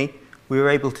company, we were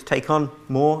able to take on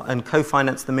more and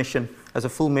co-finance the mission as a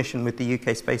full mission with the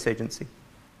UK Space Agency.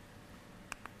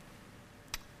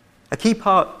 A key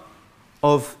part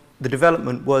of the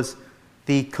development was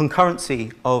the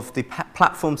concurrency of the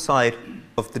platform side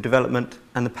of the development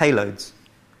and the payloads.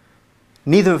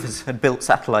 Neither of us had built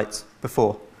satellites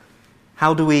before.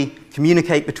 How do we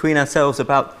communicate between ourselves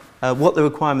about what the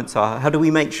requirements are? How do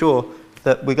we make sure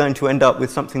that we're going to end up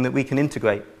with something that we can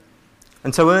integrate?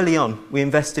 And so early on, we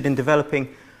invested in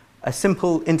developing a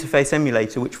simple interface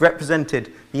emulator which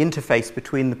represented the interface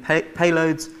between the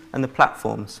payloads and the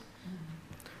platforms.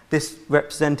 This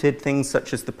represented things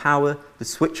such as the power, the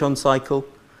switch-on cycle,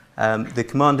 the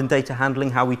command and data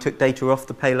handling, how we took data off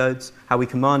the payloads, how we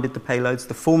commanded the payloads,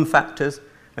 the form factors,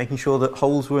 making sure that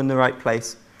holes were in the right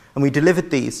place. And we delivered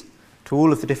these to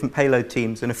all of the different payload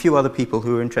teams and a few other people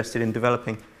who were interested in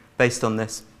developing based on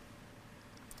this.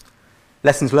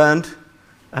 Lessons learned.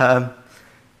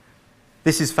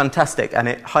 This is fantastic, and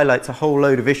it highlights a whole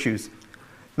load of issues.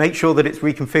 Make sure that it's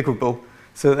reconfigurable,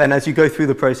 so that then as you go through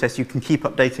the process, you can keep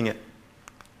updating it.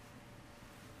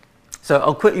 So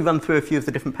I'll quickly run through a few of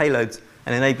the different payloads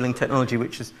and enabling technology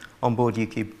which is on board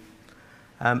UCube.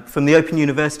 From the Open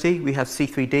University, we have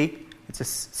C3D. It's a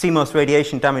CMOS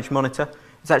radiation damage monitor.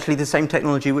 It's actually the same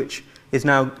technology which is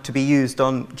now to be used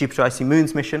on Jupiter Icy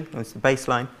Moons mission. It's the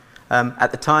baseline.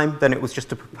 At the time, then it was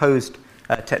just a proposed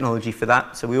technology for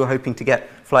that. So we were hoping to get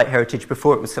flight heritage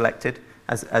before it was selected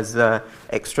as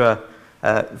extra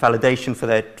validation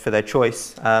for their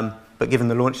choice. But given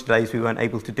the launch delays, we weren't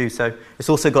able to do so. It's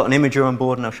also got an imager on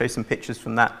board, and I'll show some pictures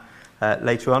from that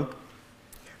later on.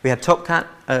 We had TopCat,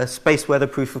 a space weather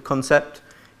proof of concept,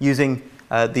 using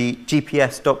the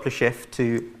GPS Doppler shift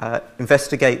to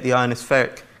investigate the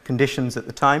ionospheric conditions at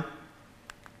the time.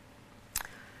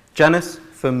 Janus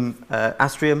from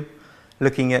Astrium,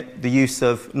 looking at the use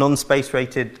of non-space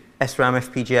rated SRAM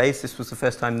FPGAs. This was the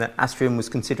first time that Astrium was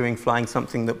considering flying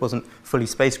something that wasn't fully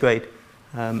space grade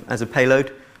as a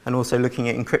payload, and also looking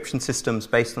at encryption systems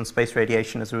based on space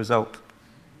radiation as a result.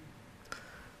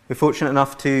 We're fortunate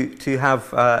enough to have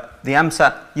the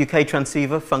AMSAT UK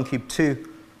transceiver, FunCube 2,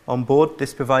 on board.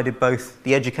 This provided both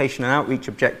the education and outreach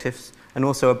objectives and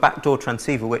also a backdoor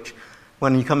transceiver, which,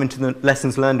 when you come into the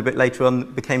lessons learned a bit later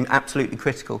on, became absolutely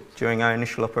critical during our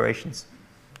initial operations.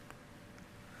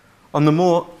 On the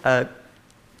more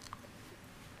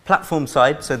platform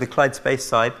side, so the Clyde Space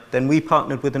side, then we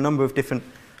partnered with a number of different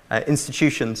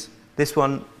institutions. This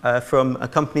one from a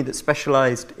company that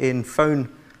specialized in phone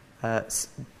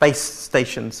base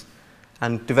stations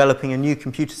and developing a new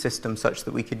computer system such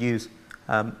that we could use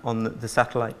on the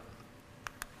satellite.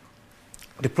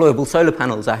 Deployable solar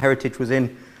panels. Our heritage was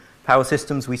in power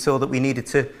systems. We saw that we needed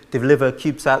to deliver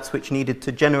CubeSats which needed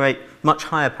to generate much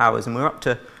higher powers, and we're up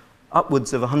to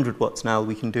upwards of 100 watts now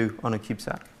we can do on a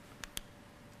CubeSat.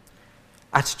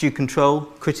 Attitude control,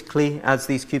 critically, as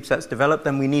these CubeSats develop,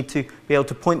 then we need to be able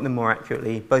to point them more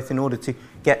accurately, both in order to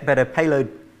get better payload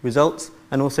results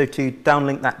and also to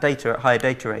downlink that data at higher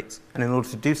data rates. And in order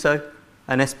to do so,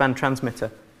 an S-band transmitter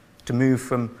to move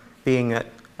from being at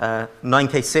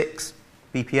 9K6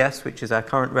 BPS, which is our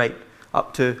current rate,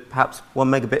 up to perhaps 1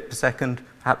 megabit per second,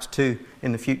 perhaps 2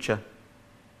 in the future.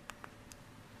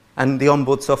 And the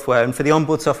onboard software. And for the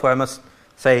onboard software, I must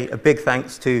say a big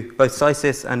thanks to both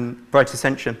SciSys and Bright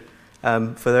Ascension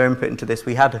for their input into this.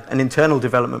 We had an internal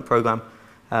development program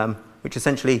which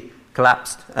essentially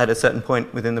collapsed at a certain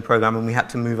point within the program, and we had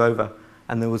to move over.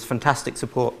 And there was fantastic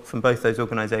support from both those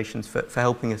organizations for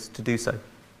helping us to do so.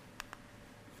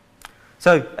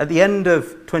 So at the end of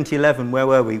 2011, where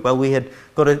were we? Well, we had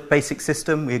got a basic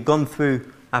system. We had gone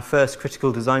through our first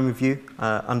critical design review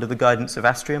under the guidance of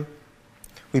Astrium.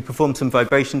 We performed some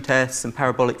vibration tests and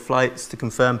parabolic flights to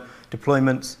confirm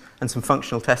deployments and some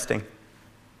functional testing.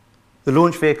 The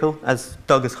launch vehicle, as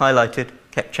Doug has highlighted,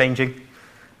 kept changing.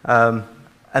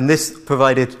 And this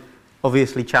provided,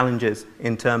 obviously, challenges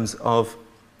in terms of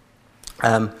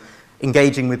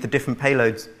engaging with the different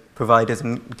payloads providers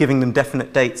and giving them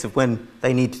definite dates of when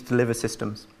they need to deliver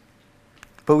systems.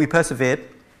 But we persevered,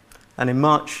 and in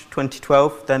March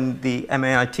 2012, then the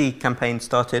MAIT campaign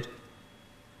started.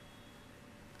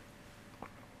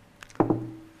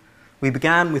 We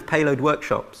began with payload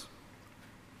workshops.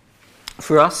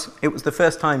 For us, it was the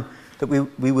first time that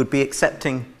we would be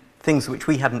accepting things which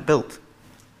we hadn't built.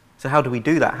 So how do we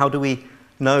do that? How do we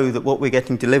know that what we're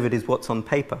getting delivered is what's on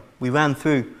paper? We ran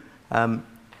through,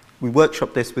 we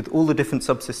workshopped this with all the different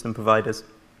subsystem providers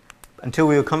until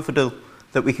we were comfortable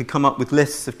that we could come up with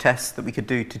lists of tests that we could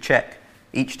do to check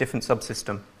each different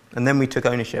subsystem. And then we took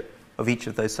ownership of each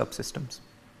of those subsystems.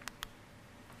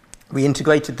 We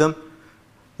integrated them.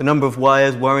 The number of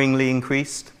wires worryingly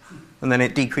increased, and then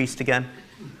it decreased again.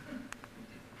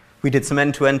 We did some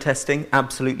end-to-end testing,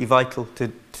 absolutely vital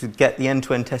to get the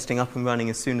end-to-end testing up and running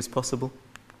as soon as possible.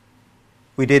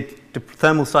 We did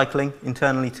thermal cycling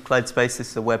internally to Clyde Space.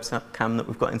 This is a webcam that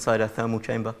we've got inside our thermal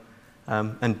chamber,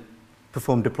 and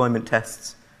performed deployment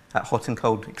tests at hot and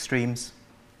cold extremes.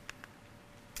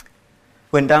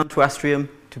 Went down to Astrium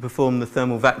to perform the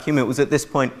thermal vacuum. It was at this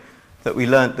point that we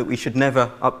learnt that we should never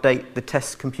update the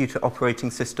test computer operating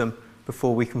system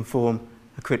before we can form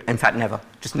in fact, never.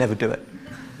 Just never do it.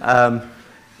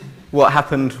 What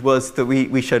happened was that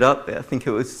we showed up. I think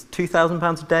it was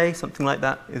 £2,000 a day, something like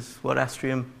that, is what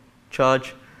Astrium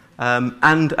charge.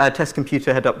 And our test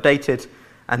computer had updated,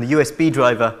 and the USB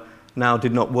driver now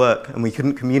did not work, and we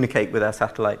couldn't communicate with our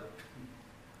satellite.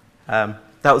 That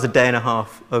was a day and a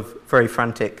half of very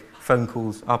frantic phone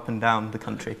calls up and down the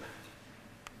country.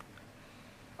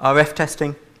 RF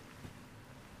testing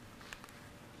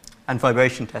and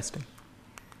vibration testing.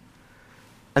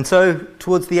 And so,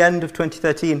 towards the end of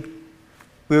 2013,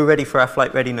 we were ready for our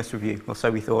flight readiness review, or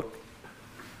so we thought.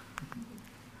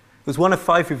 It was one of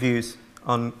 5 reviews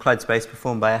on Clyde Space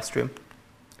performed by Astrium.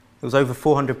 There was over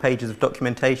 400 pages of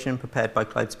documentation prepared by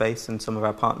Clyde Space and some of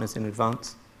our partners in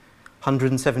advance.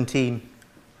 117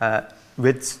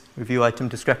 RIDs, review item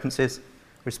discrepancies,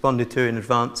 responded to in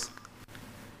advance.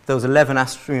 There was 11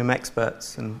 Astrium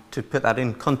experts, and to put that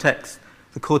in context,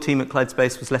 the core team at Clyde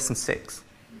Space was less than 6.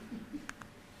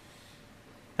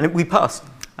 And we passed,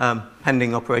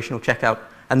 pending operational checkout.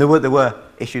 And there were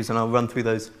issues, and I'll run through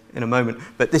those in a moment.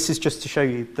 But this is just to show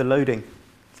you the loading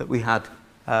that we had.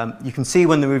 You can see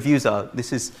when the reviews are.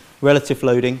 This is relative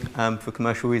loading for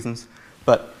commercial reasons.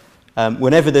 But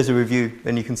whenever there's a review,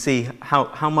 then you can see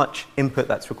how much input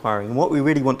that's requiring. And what we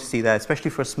really want to see there, especially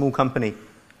for a small company,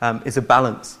 is a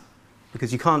balance.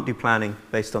 Because you can't do planning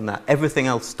based on that. Everything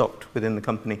else stopped within the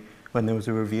company when there was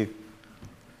a review.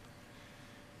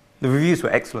 The reviews were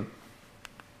excellent.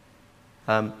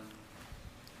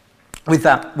 With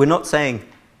that, we're not saying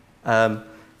that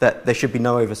there should be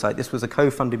no oversight. This was a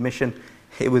co-funded mission.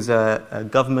 It was a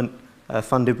government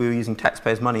funded. We were using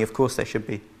taxpayers' money. Of course there should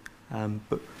be.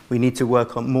 But we need to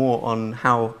work more on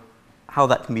how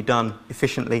that can be done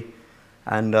efficiently.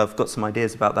 And I've got some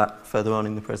ideas about that further on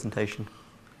in the presentation.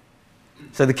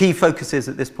 So the key focuses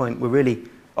at this point were really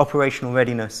operational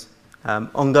readiness,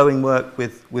 ongoing work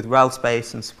with RAL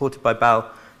Space and supported by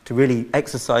BAL to really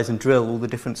exercise and drill all the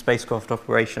different spacecraft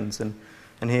operations. And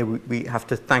here we have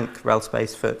to thank RAL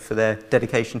Space for their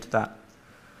dedication to that.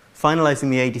 Finalizing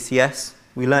the ADCS,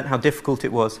 we learnt how difficult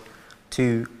it was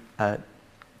to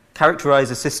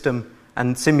characterize a system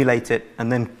and simulate it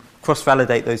and then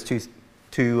cross-validate those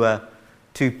two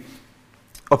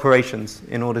operations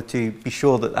in order to be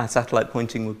sure that our satellite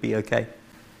pointing would be okay.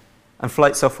 And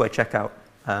flight software checkout.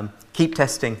 Keep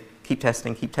testing, keep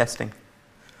testing, keep testing.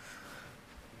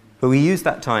 But we used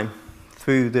that time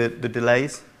through the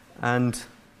delays, and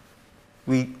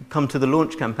we come to the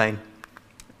launch campaign.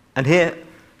 And here,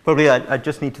 probably I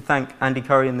just need to thank Andy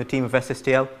Curry and the team of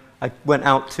SSTL. I went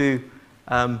out to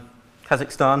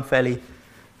Kazakhstan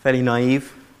fairly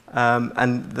naive,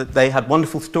 and they had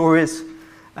wonderful stories,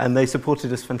 and they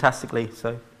supported us fantastically,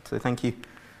 so thank you.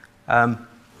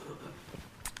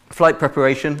 Flight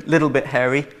preparation, a little bit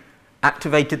hairy.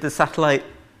 Activated the satellite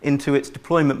into its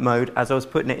deployment mode as I was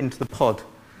putting it into the pod.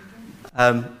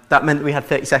 That meant that we had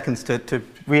 30 seconds to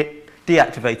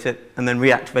deactivate it and then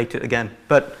reactivate it again.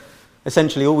 But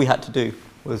essentially all we had to do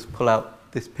was pull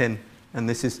out this pin, and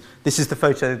this is the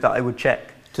photo that I would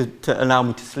check to allow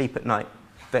me to sleep at night.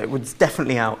 That it was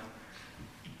definitely out.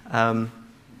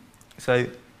 So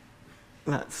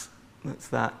that's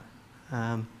that.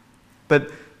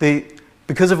 But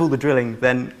because of all the drilling,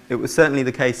 then it was certainly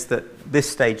the case that this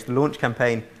stage, the launch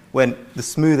campaign, went the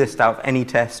smoothest out of any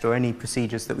test or any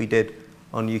procedures that we did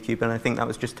on UCube. And I think that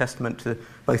was just testament to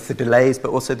both the delays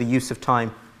but also the use of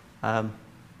time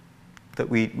that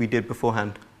we did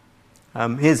beforehand.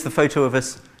 Here's the photo of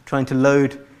us trying to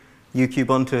load UCube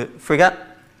onto Fregat.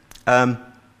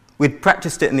 We'd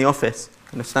practiced it in the office,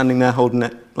 kind of standing there holding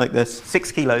it like this.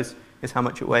 6 kilos is how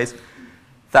much it weighs.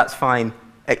 That's fine,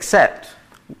 except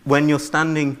when you're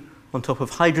standing on top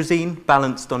of hydrazine,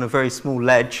 balanced on a very small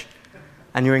ledge,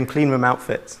 and you're in clean room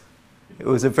outfits. It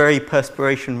was a very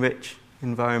perspiration-rich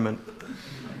environment.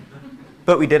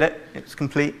 But we did it. It was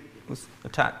complete. It was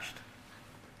attached.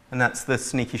 And that's the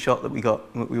sneaky shot that we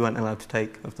got, that we weren't allowed to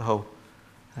take, of the whole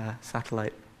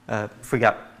satellite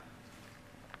Fregat.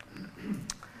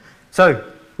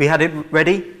 So we had it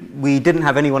ready. We didn't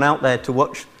have anyone out there to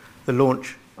watch the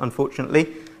launch,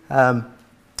 unfortunately.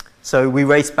 So we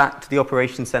raced back to the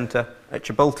operations center at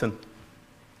Chabolton.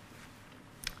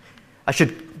 I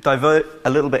should divert a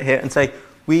little bit here and say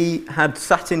we had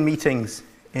sat in meetings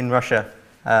in Russia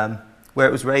where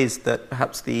it was raised that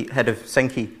perhaps the head of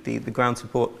Senki, the ground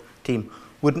support team,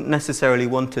 wouldn't necessarily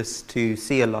want us to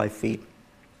see a live feed.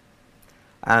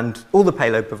 And all the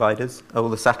payload providers, all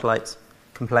the satellites,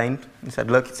 complained and said,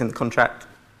 look, it's in the contract.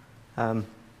 The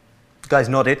guys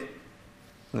nodded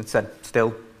and said,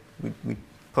 still, we're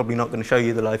probably not going to show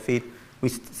you the live feed. We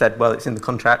said, well, it's in the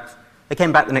contract. They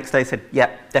came back the next day and said, yeah,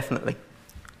 definitely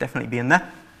be in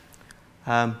there.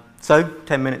 So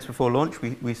 10 minutes before launch,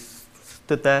 we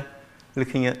stood there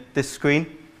looking at this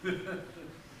screen.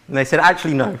 And they said,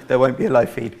 actually, no, there won't be a live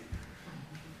feed.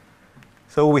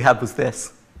 So all we had was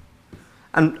this.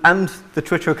 And the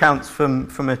Twitter accounts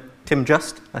from a Tim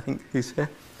Just, I think, who's here.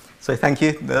 So thank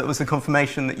you. That was the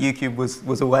confirmation that UCube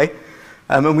was away.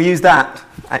 And we used that,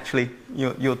 actually,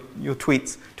 your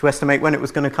tweets, to estimate when it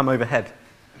was going to come overhead.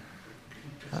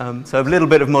 So a little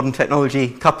bit of modern technology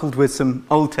coupled with some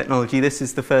old technology. This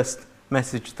is the first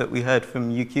message that we heard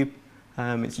from UCube.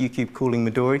 It's UCube calling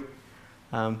Midori,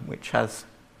 which has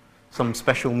some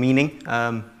special meaning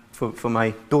for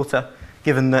my daughter,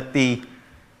 given that the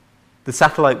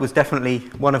satellite was definitely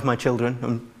one of my children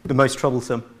and the most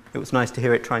troublesome. It was nice to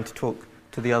hear it trying to talk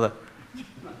to the other.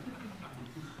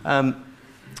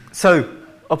 So,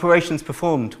 operations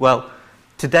performed. Well,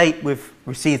 to date, we've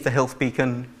received the health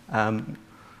beacon.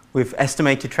 We've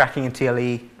estimated tracking in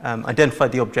TLE,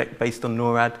 identified the object based on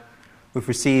NORAD. We've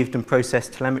received and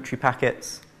processed telemetry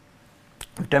packets.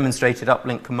 We've demonstrated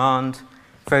uplink command,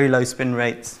 very low spin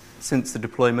rates since the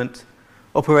deployment,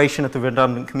 operation of the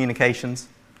redundant communications,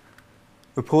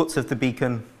 reports of the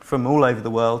beacon from all over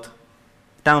the world,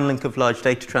 downlink of large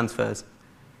data transfers,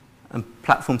 and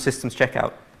platform systems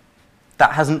checkout.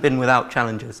 That hasn't been without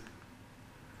challenges.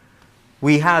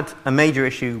 We had a major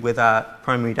issue with our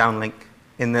primary downlink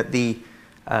in that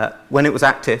when it was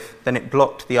active, then it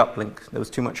blocked the uplink. There was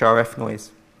too much RF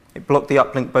noise. It blocked the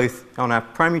uplink both on our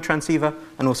primary transceiver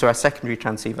and also our secondary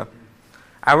transceiver.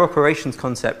 Our operations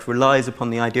concept relies upon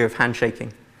the idea of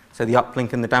handshaking, so the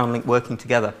uplink and the downlink working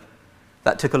together.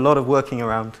 That took a lot of working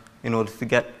around in order to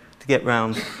get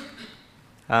round.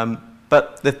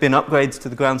 But there have been upgrades to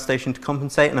the ground station to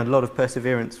compensate and a lot of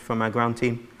perseverance from our ground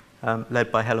team,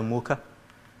 led by Helen Walker.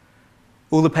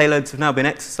 All the payloads have now been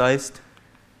exercised,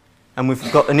 and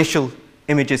we've got initial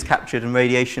images captured and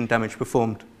radiation damage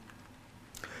performed.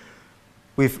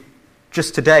 We've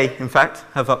just today, in fact,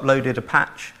 have uploaded a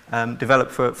patch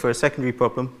developed for a secondary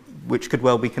problem, which could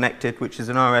well be connected, which is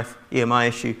an RF EMI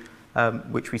issue,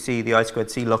 which we see the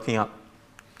I2C locking up.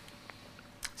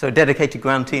 So a dedicated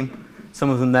ground team, some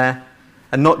of them there,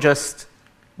 and not just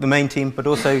the main team, but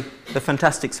also the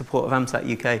fantastic support of AMSAT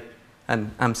UK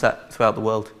and AMSAT throughout the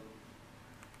world.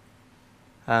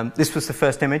 This was the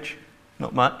first image,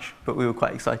 not much, but we were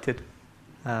quite excited.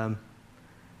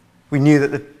 We knew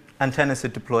that the antennas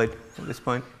had deployed at this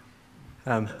point,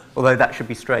 although that should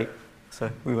be straight, so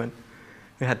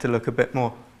we had to look a bit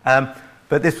more.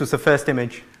 But this was the first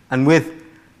image, and with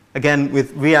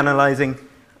reanalyzing,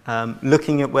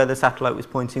 looking at where the satellite was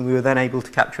pointing, we were then able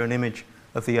to capture an image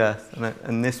of the Earth,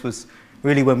 and this was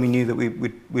really when we knew that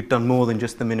we'd done more than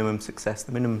just the minimum success.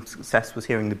 The minimum success was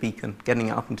hearing the beacon, getting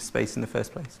it up into space in the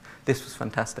first place. This was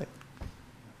fantastic.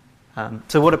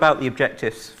 So what about the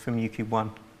objectives from UCube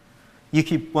 1?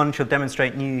 UCube 1 shall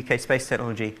demonstrate new UK space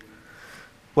technology.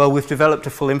 Well, we've developed a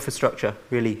full infrastructure,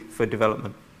 really, for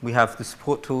development. We have the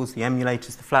support tools, the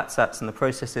emulators, the flatsats, and the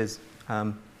processes,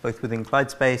 both within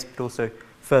Clyde Space, but also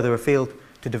further afield,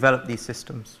 to develop these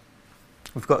systems.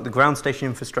 We've got the ground station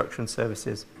infrastructure and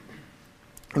services.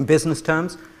 In business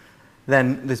terms,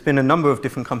 then there's been a number of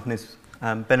different companies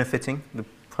benefiting, the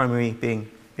primary being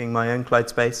my own Clyde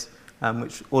Space,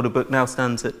 which order book now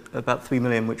stands at about 3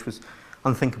 million, which was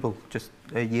unthinkable just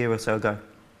a year or so ago.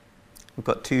 We've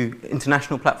got 2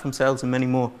 international platform sales and many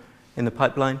more in the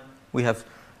pipeline. We have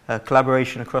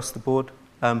collaboration across the board.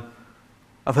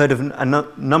 I've heard of a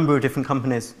number of different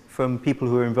companies from people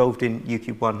who are involved in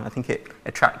UCube 1. I think it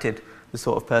attracted the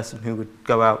sort of person who would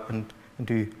go out and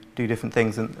do different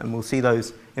things, and we'll see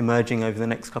those emerging over the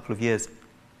next couple of years.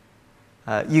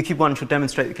 UCube 1 should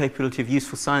demonstrate the capability of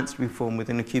useful science to be performed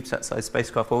within a CubeSat-sized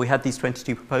spacecraft. Well, we had these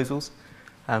 22 proposals,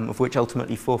 of which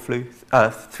ultimately 3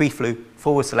 flew.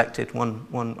 4 were selected,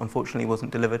 one unfortunately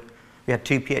wasn't delivered. We had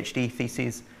 2 PhD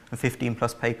theses and 15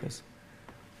 plus papers.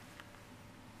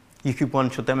 UCube 1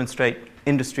 shall demonstrate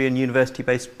industry and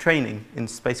university-based training in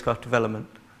spacecraft development.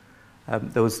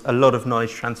 There was a lot of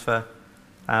knowledge transfer,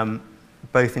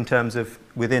 both in terms of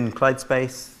within Clyde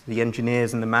Space, the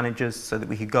engineers and the managers, so that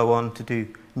we could go on to do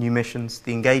new missions.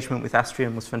 The engagement with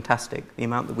Astrium was fantastic, the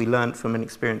amount that we learned from an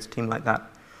experienced team like that.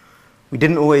 We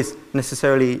didn't always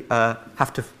necessarily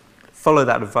have to follow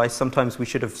that advice. Sometimes we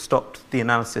should have stopped the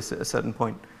analysis at a certain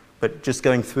point, but just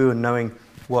going through and knowing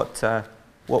what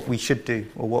we should do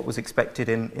or what was expected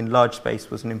in large space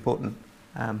was an important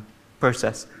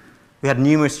process. We had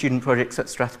numerous student projects at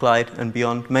Strathclyde and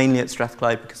beyond, mainly at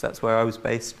Strathclyde because that's where I was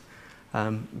based,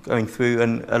 going through,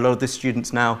 and a lot of the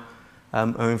students now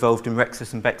are involved in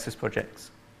Rexus and Bexus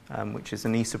projects, which is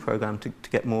an ESA program to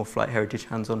get more flight heritage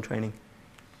hands-on training.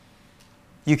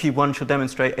 UCube 1 shall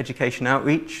demonstrate education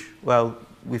outreach. Well,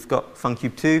 we've got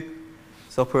FunCube 2,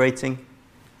 it's operating.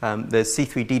 There's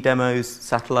C3D demos,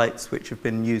 satellites, which have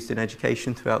been used in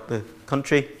education throughout the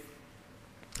country,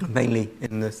 mainly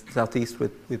in the southeast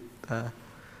in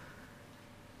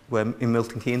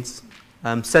Milton Keynes.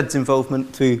 SED's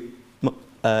involvement through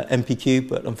MPQ,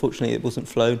 but unfortunately it wasn't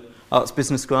flown. Arts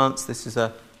Business Grants, this is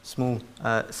a small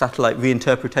satellite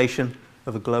reinterpretation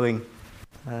of a glowing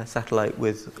satellite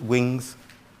with wings.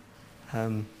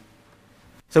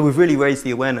 So we've really raised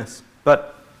the awareness,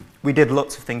 but we did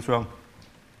lots of things wrong.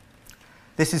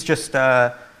 This is just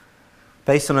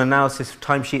based on analysis of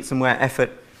timesheets and where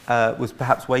effort was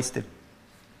perhaps wasted.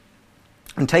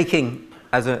 And taking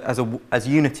as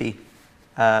unity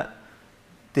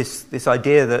this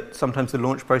idea that sometimes the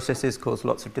launch processes cause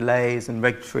lots of delays and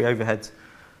regulatory overheads,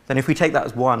 then if we take that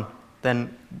as one,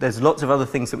 then there's lots of other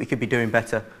things that we could be doing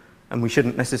better, and we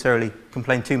shouldn't necessarily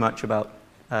complain too much about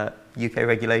UK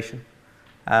regulation.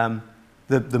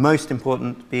 The most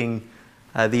important being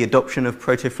the adoption of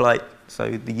protoflight, so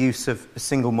the use of a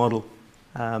single model.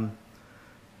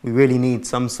 We really need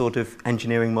some sort of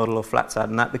engineering model or FlatSat,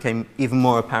 and that became even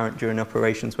more apparent during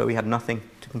operations where we had nothing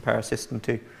to compare our system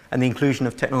to. And the inclusion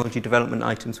of technology development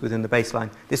items within the baseline.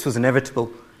 This was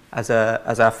inevitable as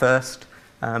our first,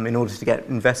 in order to get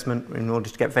investment, in order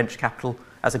to get venture capital.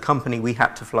 As a company, we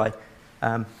had to fly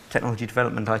technology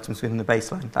development items within the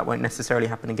baseline. That won't necessarily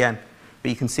happen again. But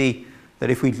you can see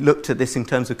that if we looked at this in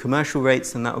terms of commercial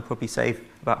rates, then that would probably save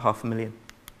about $500,000.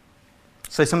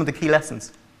 So some of the key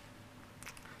lessons.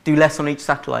 Do less on each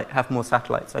satellite, have more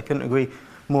satellites. I couldn't agree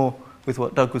more with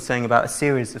what Doug was saying about a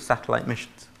series of satellite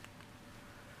missions.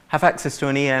 Have access to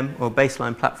an EM or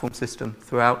baseline platform system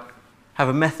throughout. Have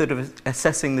a method of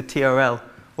assessing the TRL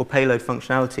or payload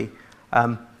functionality.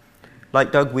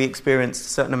 Like Doug, we experienced a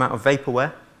certain amount of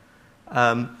vaporware.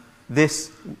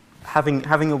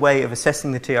 Having a way of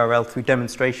assessing the TRL through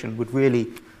demonstration would really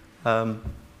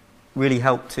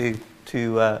help to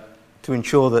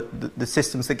ensure that the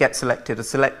systems that get selected are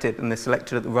selected, and they're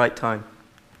selected at the right time.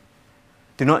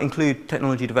 Do not include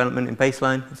technology development in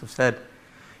baseline, as I've said.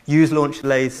 Use launch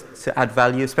delays to add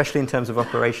value, especially in terms of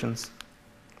operations.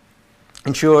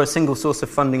 Ensure a single source of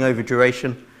funding over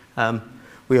duration.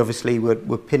 We obviously were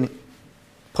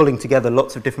pulling together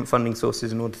lots of different funding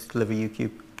sources in order to deliver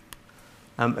UCube.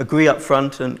 Agree up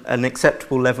front an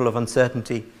acceptable level of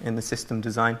uncertainty in the system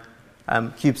design.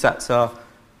 CubeSats are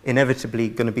inevitably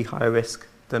going to be higher risk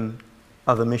than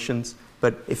other missions,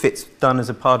 but if it's done as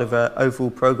a part of an overall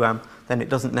program, then it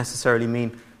doesn't necessarily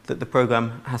mean that the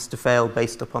program has to fail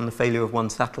based upon the failure of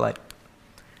one satellite.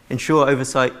 Ensure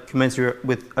oversight commensurate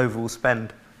with overall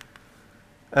spend.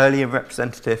 Early and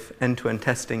representative end-to-end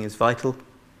testing is vital.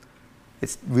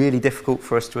 It's really difficult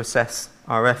for us to assess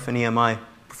RF and EMI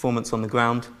performance on the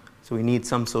ground, so we need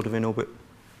some sort of in-orbit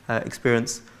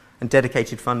experience, and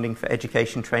dedicated funding for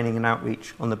education, training and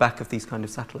outreach on the back of these kind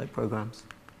of satellite programs.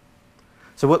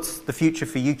 So what's the future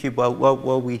for UCube? Well,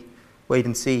 while we wait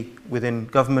and see within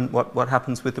government what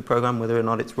happens with the program, whether or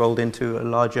not it's rolled into a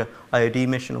larger IOD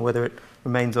mission or whether it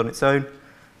remains on its own,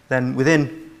 then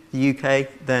within the UK,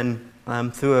 then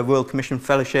through a Royal Commission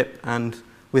Fellowship and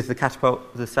with the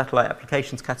Catapult, the Satellite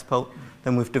Applications Catapult,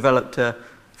 then we've developed a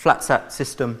FlatSat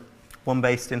system, one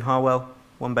based in Harwell,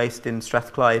 one based in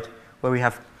Strathclyde, where we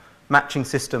have matching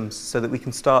systems so that we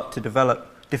can start to develop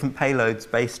different payloads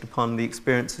based upon the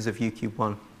experiences of UCube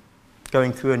 1,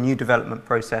 going through a new development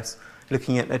process,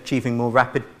 looking at achieving more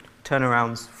rapid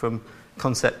turnarounds from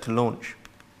concept to launch.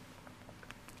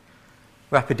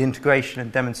 Rapid integration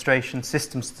and demonstration,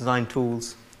 systems design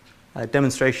tools,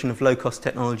 demonstration of low-cost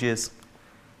technologies,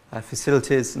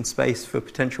 facilities and space for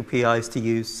potential PIs to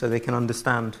use so they can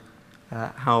understand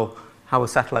how a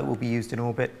satellite will be used in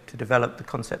orbit to develop the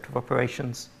concept of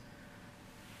operations.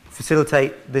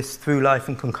 Facilitate this through life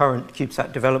and concurrent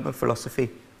CubeSat development philosophy,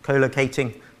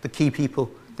 co-locating the key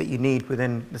people that you need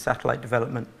within the satellite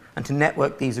development, and to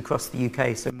network these across the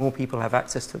UK so more people have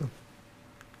access to them.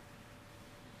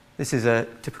 This is a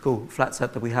typical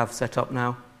FlatSat that we have set up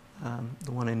now,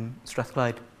 the one in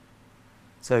Strathclyde.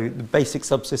 So the basic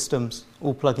subsystems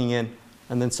all plugging in,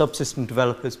 and then subsystem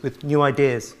developers with new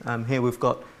ideas. Here we've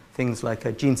got things like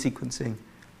gene sequencing,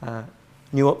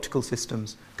 new optical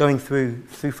systems, going through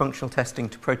functional testing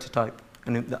to prototype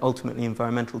and ultimately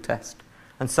environmental test,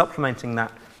 and supplementing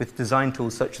that with design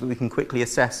tools such that we can quickly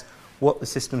assess what the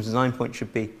system's design point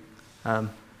should be.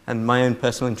 And my own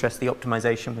personal interest, the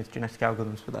optimization with genetic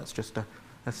algorithms, but that's just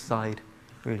a side,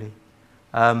 really.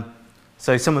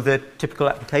 So some of the typical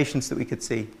applications that we could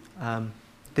see.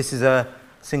 This is a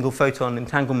single photon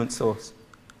entanglement source,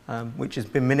 which has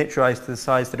been miniaturized to the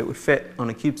size that it would fit on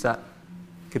a CubeSat.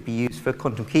 Could be used for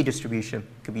quantum key distribution,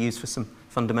 could be used for some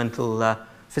fundamental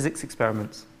physics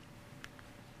experiments.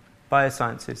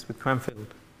 Biosciences with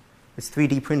Cranfield. It's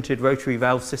 3D printed rotary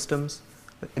valve systems.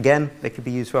 Again, they could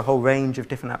be used for a whole range of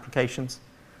different applications.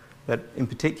 But in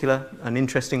particular, an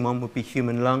interesting one would be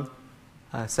human lung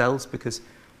cells, because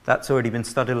that's already been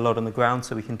studied a lot on the ground,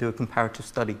 so we can do a comparative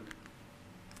study.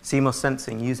 CMOS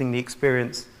sensing, using the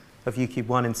experience of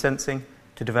UCube-1 in sensing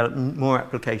to develop more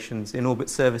applications in orbit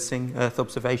servicing, Earth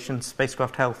observation,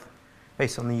 spacecraft health,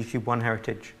 based on the UCube-1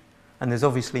 heritage. And there's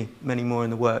obviously many more in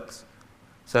the works.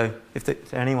 So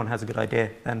if anyone has a good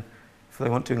idea, then if they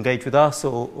want to engage with us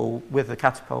or with the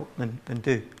catapult, then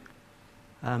do.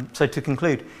 So to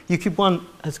conclude, UCube-1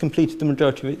 has completed the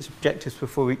majority of its objectives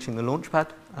before reaching the launch pad.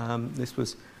 This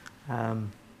was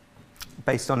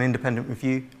based on independent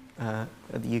review at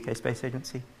the UK Space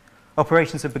Agency.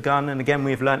 Operations have begun, and again,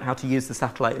 we have learned how to use the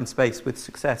satellite in space with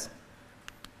success.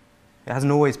 It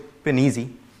hasn't always been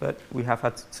easy, but we have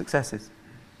had successes.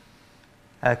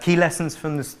 Key lessons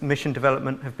from this mission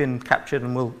development have been captured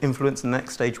and will influence the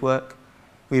next stage work.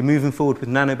 We are moving forward with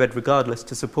nanobed regardless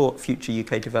to support future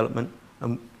UK development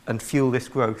and fuel this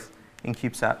growth in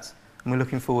CubeSats. And we're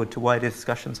looking forward to wider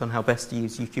discussions on how best to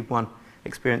use UCube-1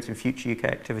 experience in future UK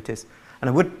activities. And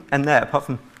I would end there, apart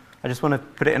from, I just want to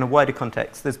put it in a wider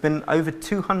context. There's been over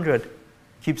 200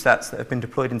 CubeSats that have been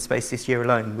deployed in space this year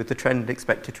alone, with the trend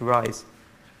expected to rise.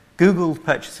 Google's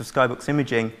purchase of Skybox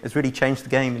Imaging has really changed the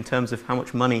game in terms of how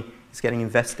much money is getting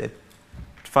invested.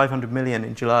 500 million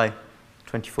in July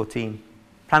 2014.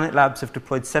 Planet Labs have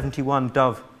deployed 71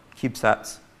 Dove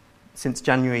CubeSats since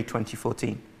January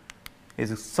 2014.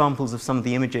 Here's samples of some of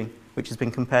the imaging, which has been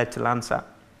compared to Landsat.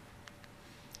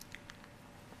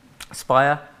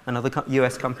 Spire, another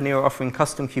US company, are offering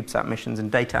custom CubeSat missions and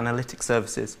data analytics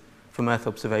services from Earth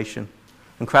observation.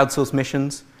 And crowdsourced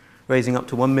missions, raising up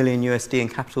to $1 million USD in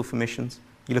capital for missions.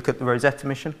 You look at the Rosetta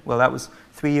mission, well, that was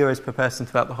 €3 per person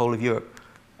throughout the whole of Europe.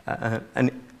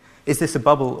 And is this a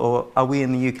bubble, or are we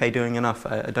in the UK doing enough?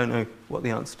 I don't know what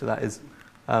the answer to that is.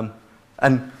 And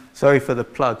sorry for the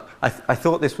plug. I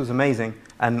thought this was amazing,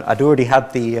 and I'd already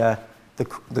had the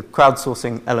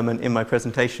crowdsourcing element in my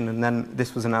presentation, and then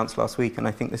this was announced last week, and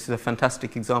I think this is a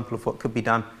fantastic example of what could be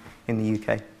done in the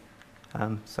UK.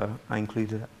 So I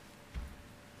included it.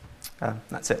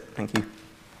 That's it. Thank you.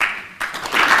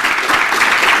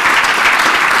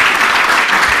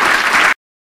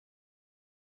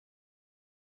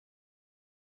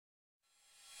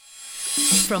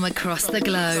 From across the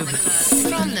globe,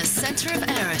 from the centre of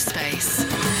aerospace.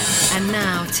 And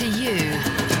now to you.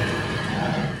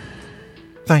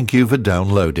 Thank you for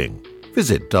downloading.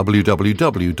 Visit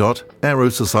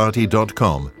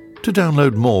www.aerosociety.com to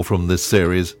download more from this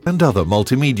series and other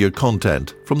multimedia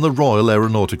content from the Royal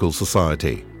Aeronautical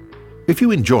Society. If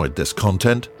you enjoyed this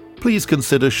content, please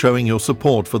consider showing your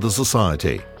support for the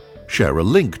Society. Share a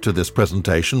link to this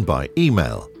presentation by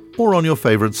email or on your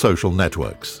favourite social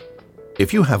networks.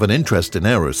 If you have an interest in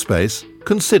aerospace,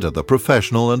 consider the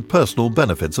professional and personal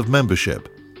benefits of membership.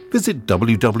 Visit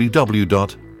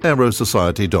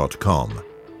www.aerosociety.com.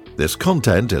 This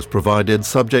content is provided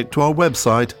subject to our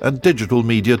website and digital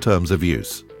media terms of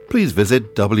use. Please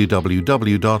visit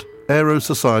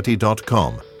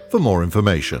www.aerosociety.com for more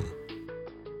information.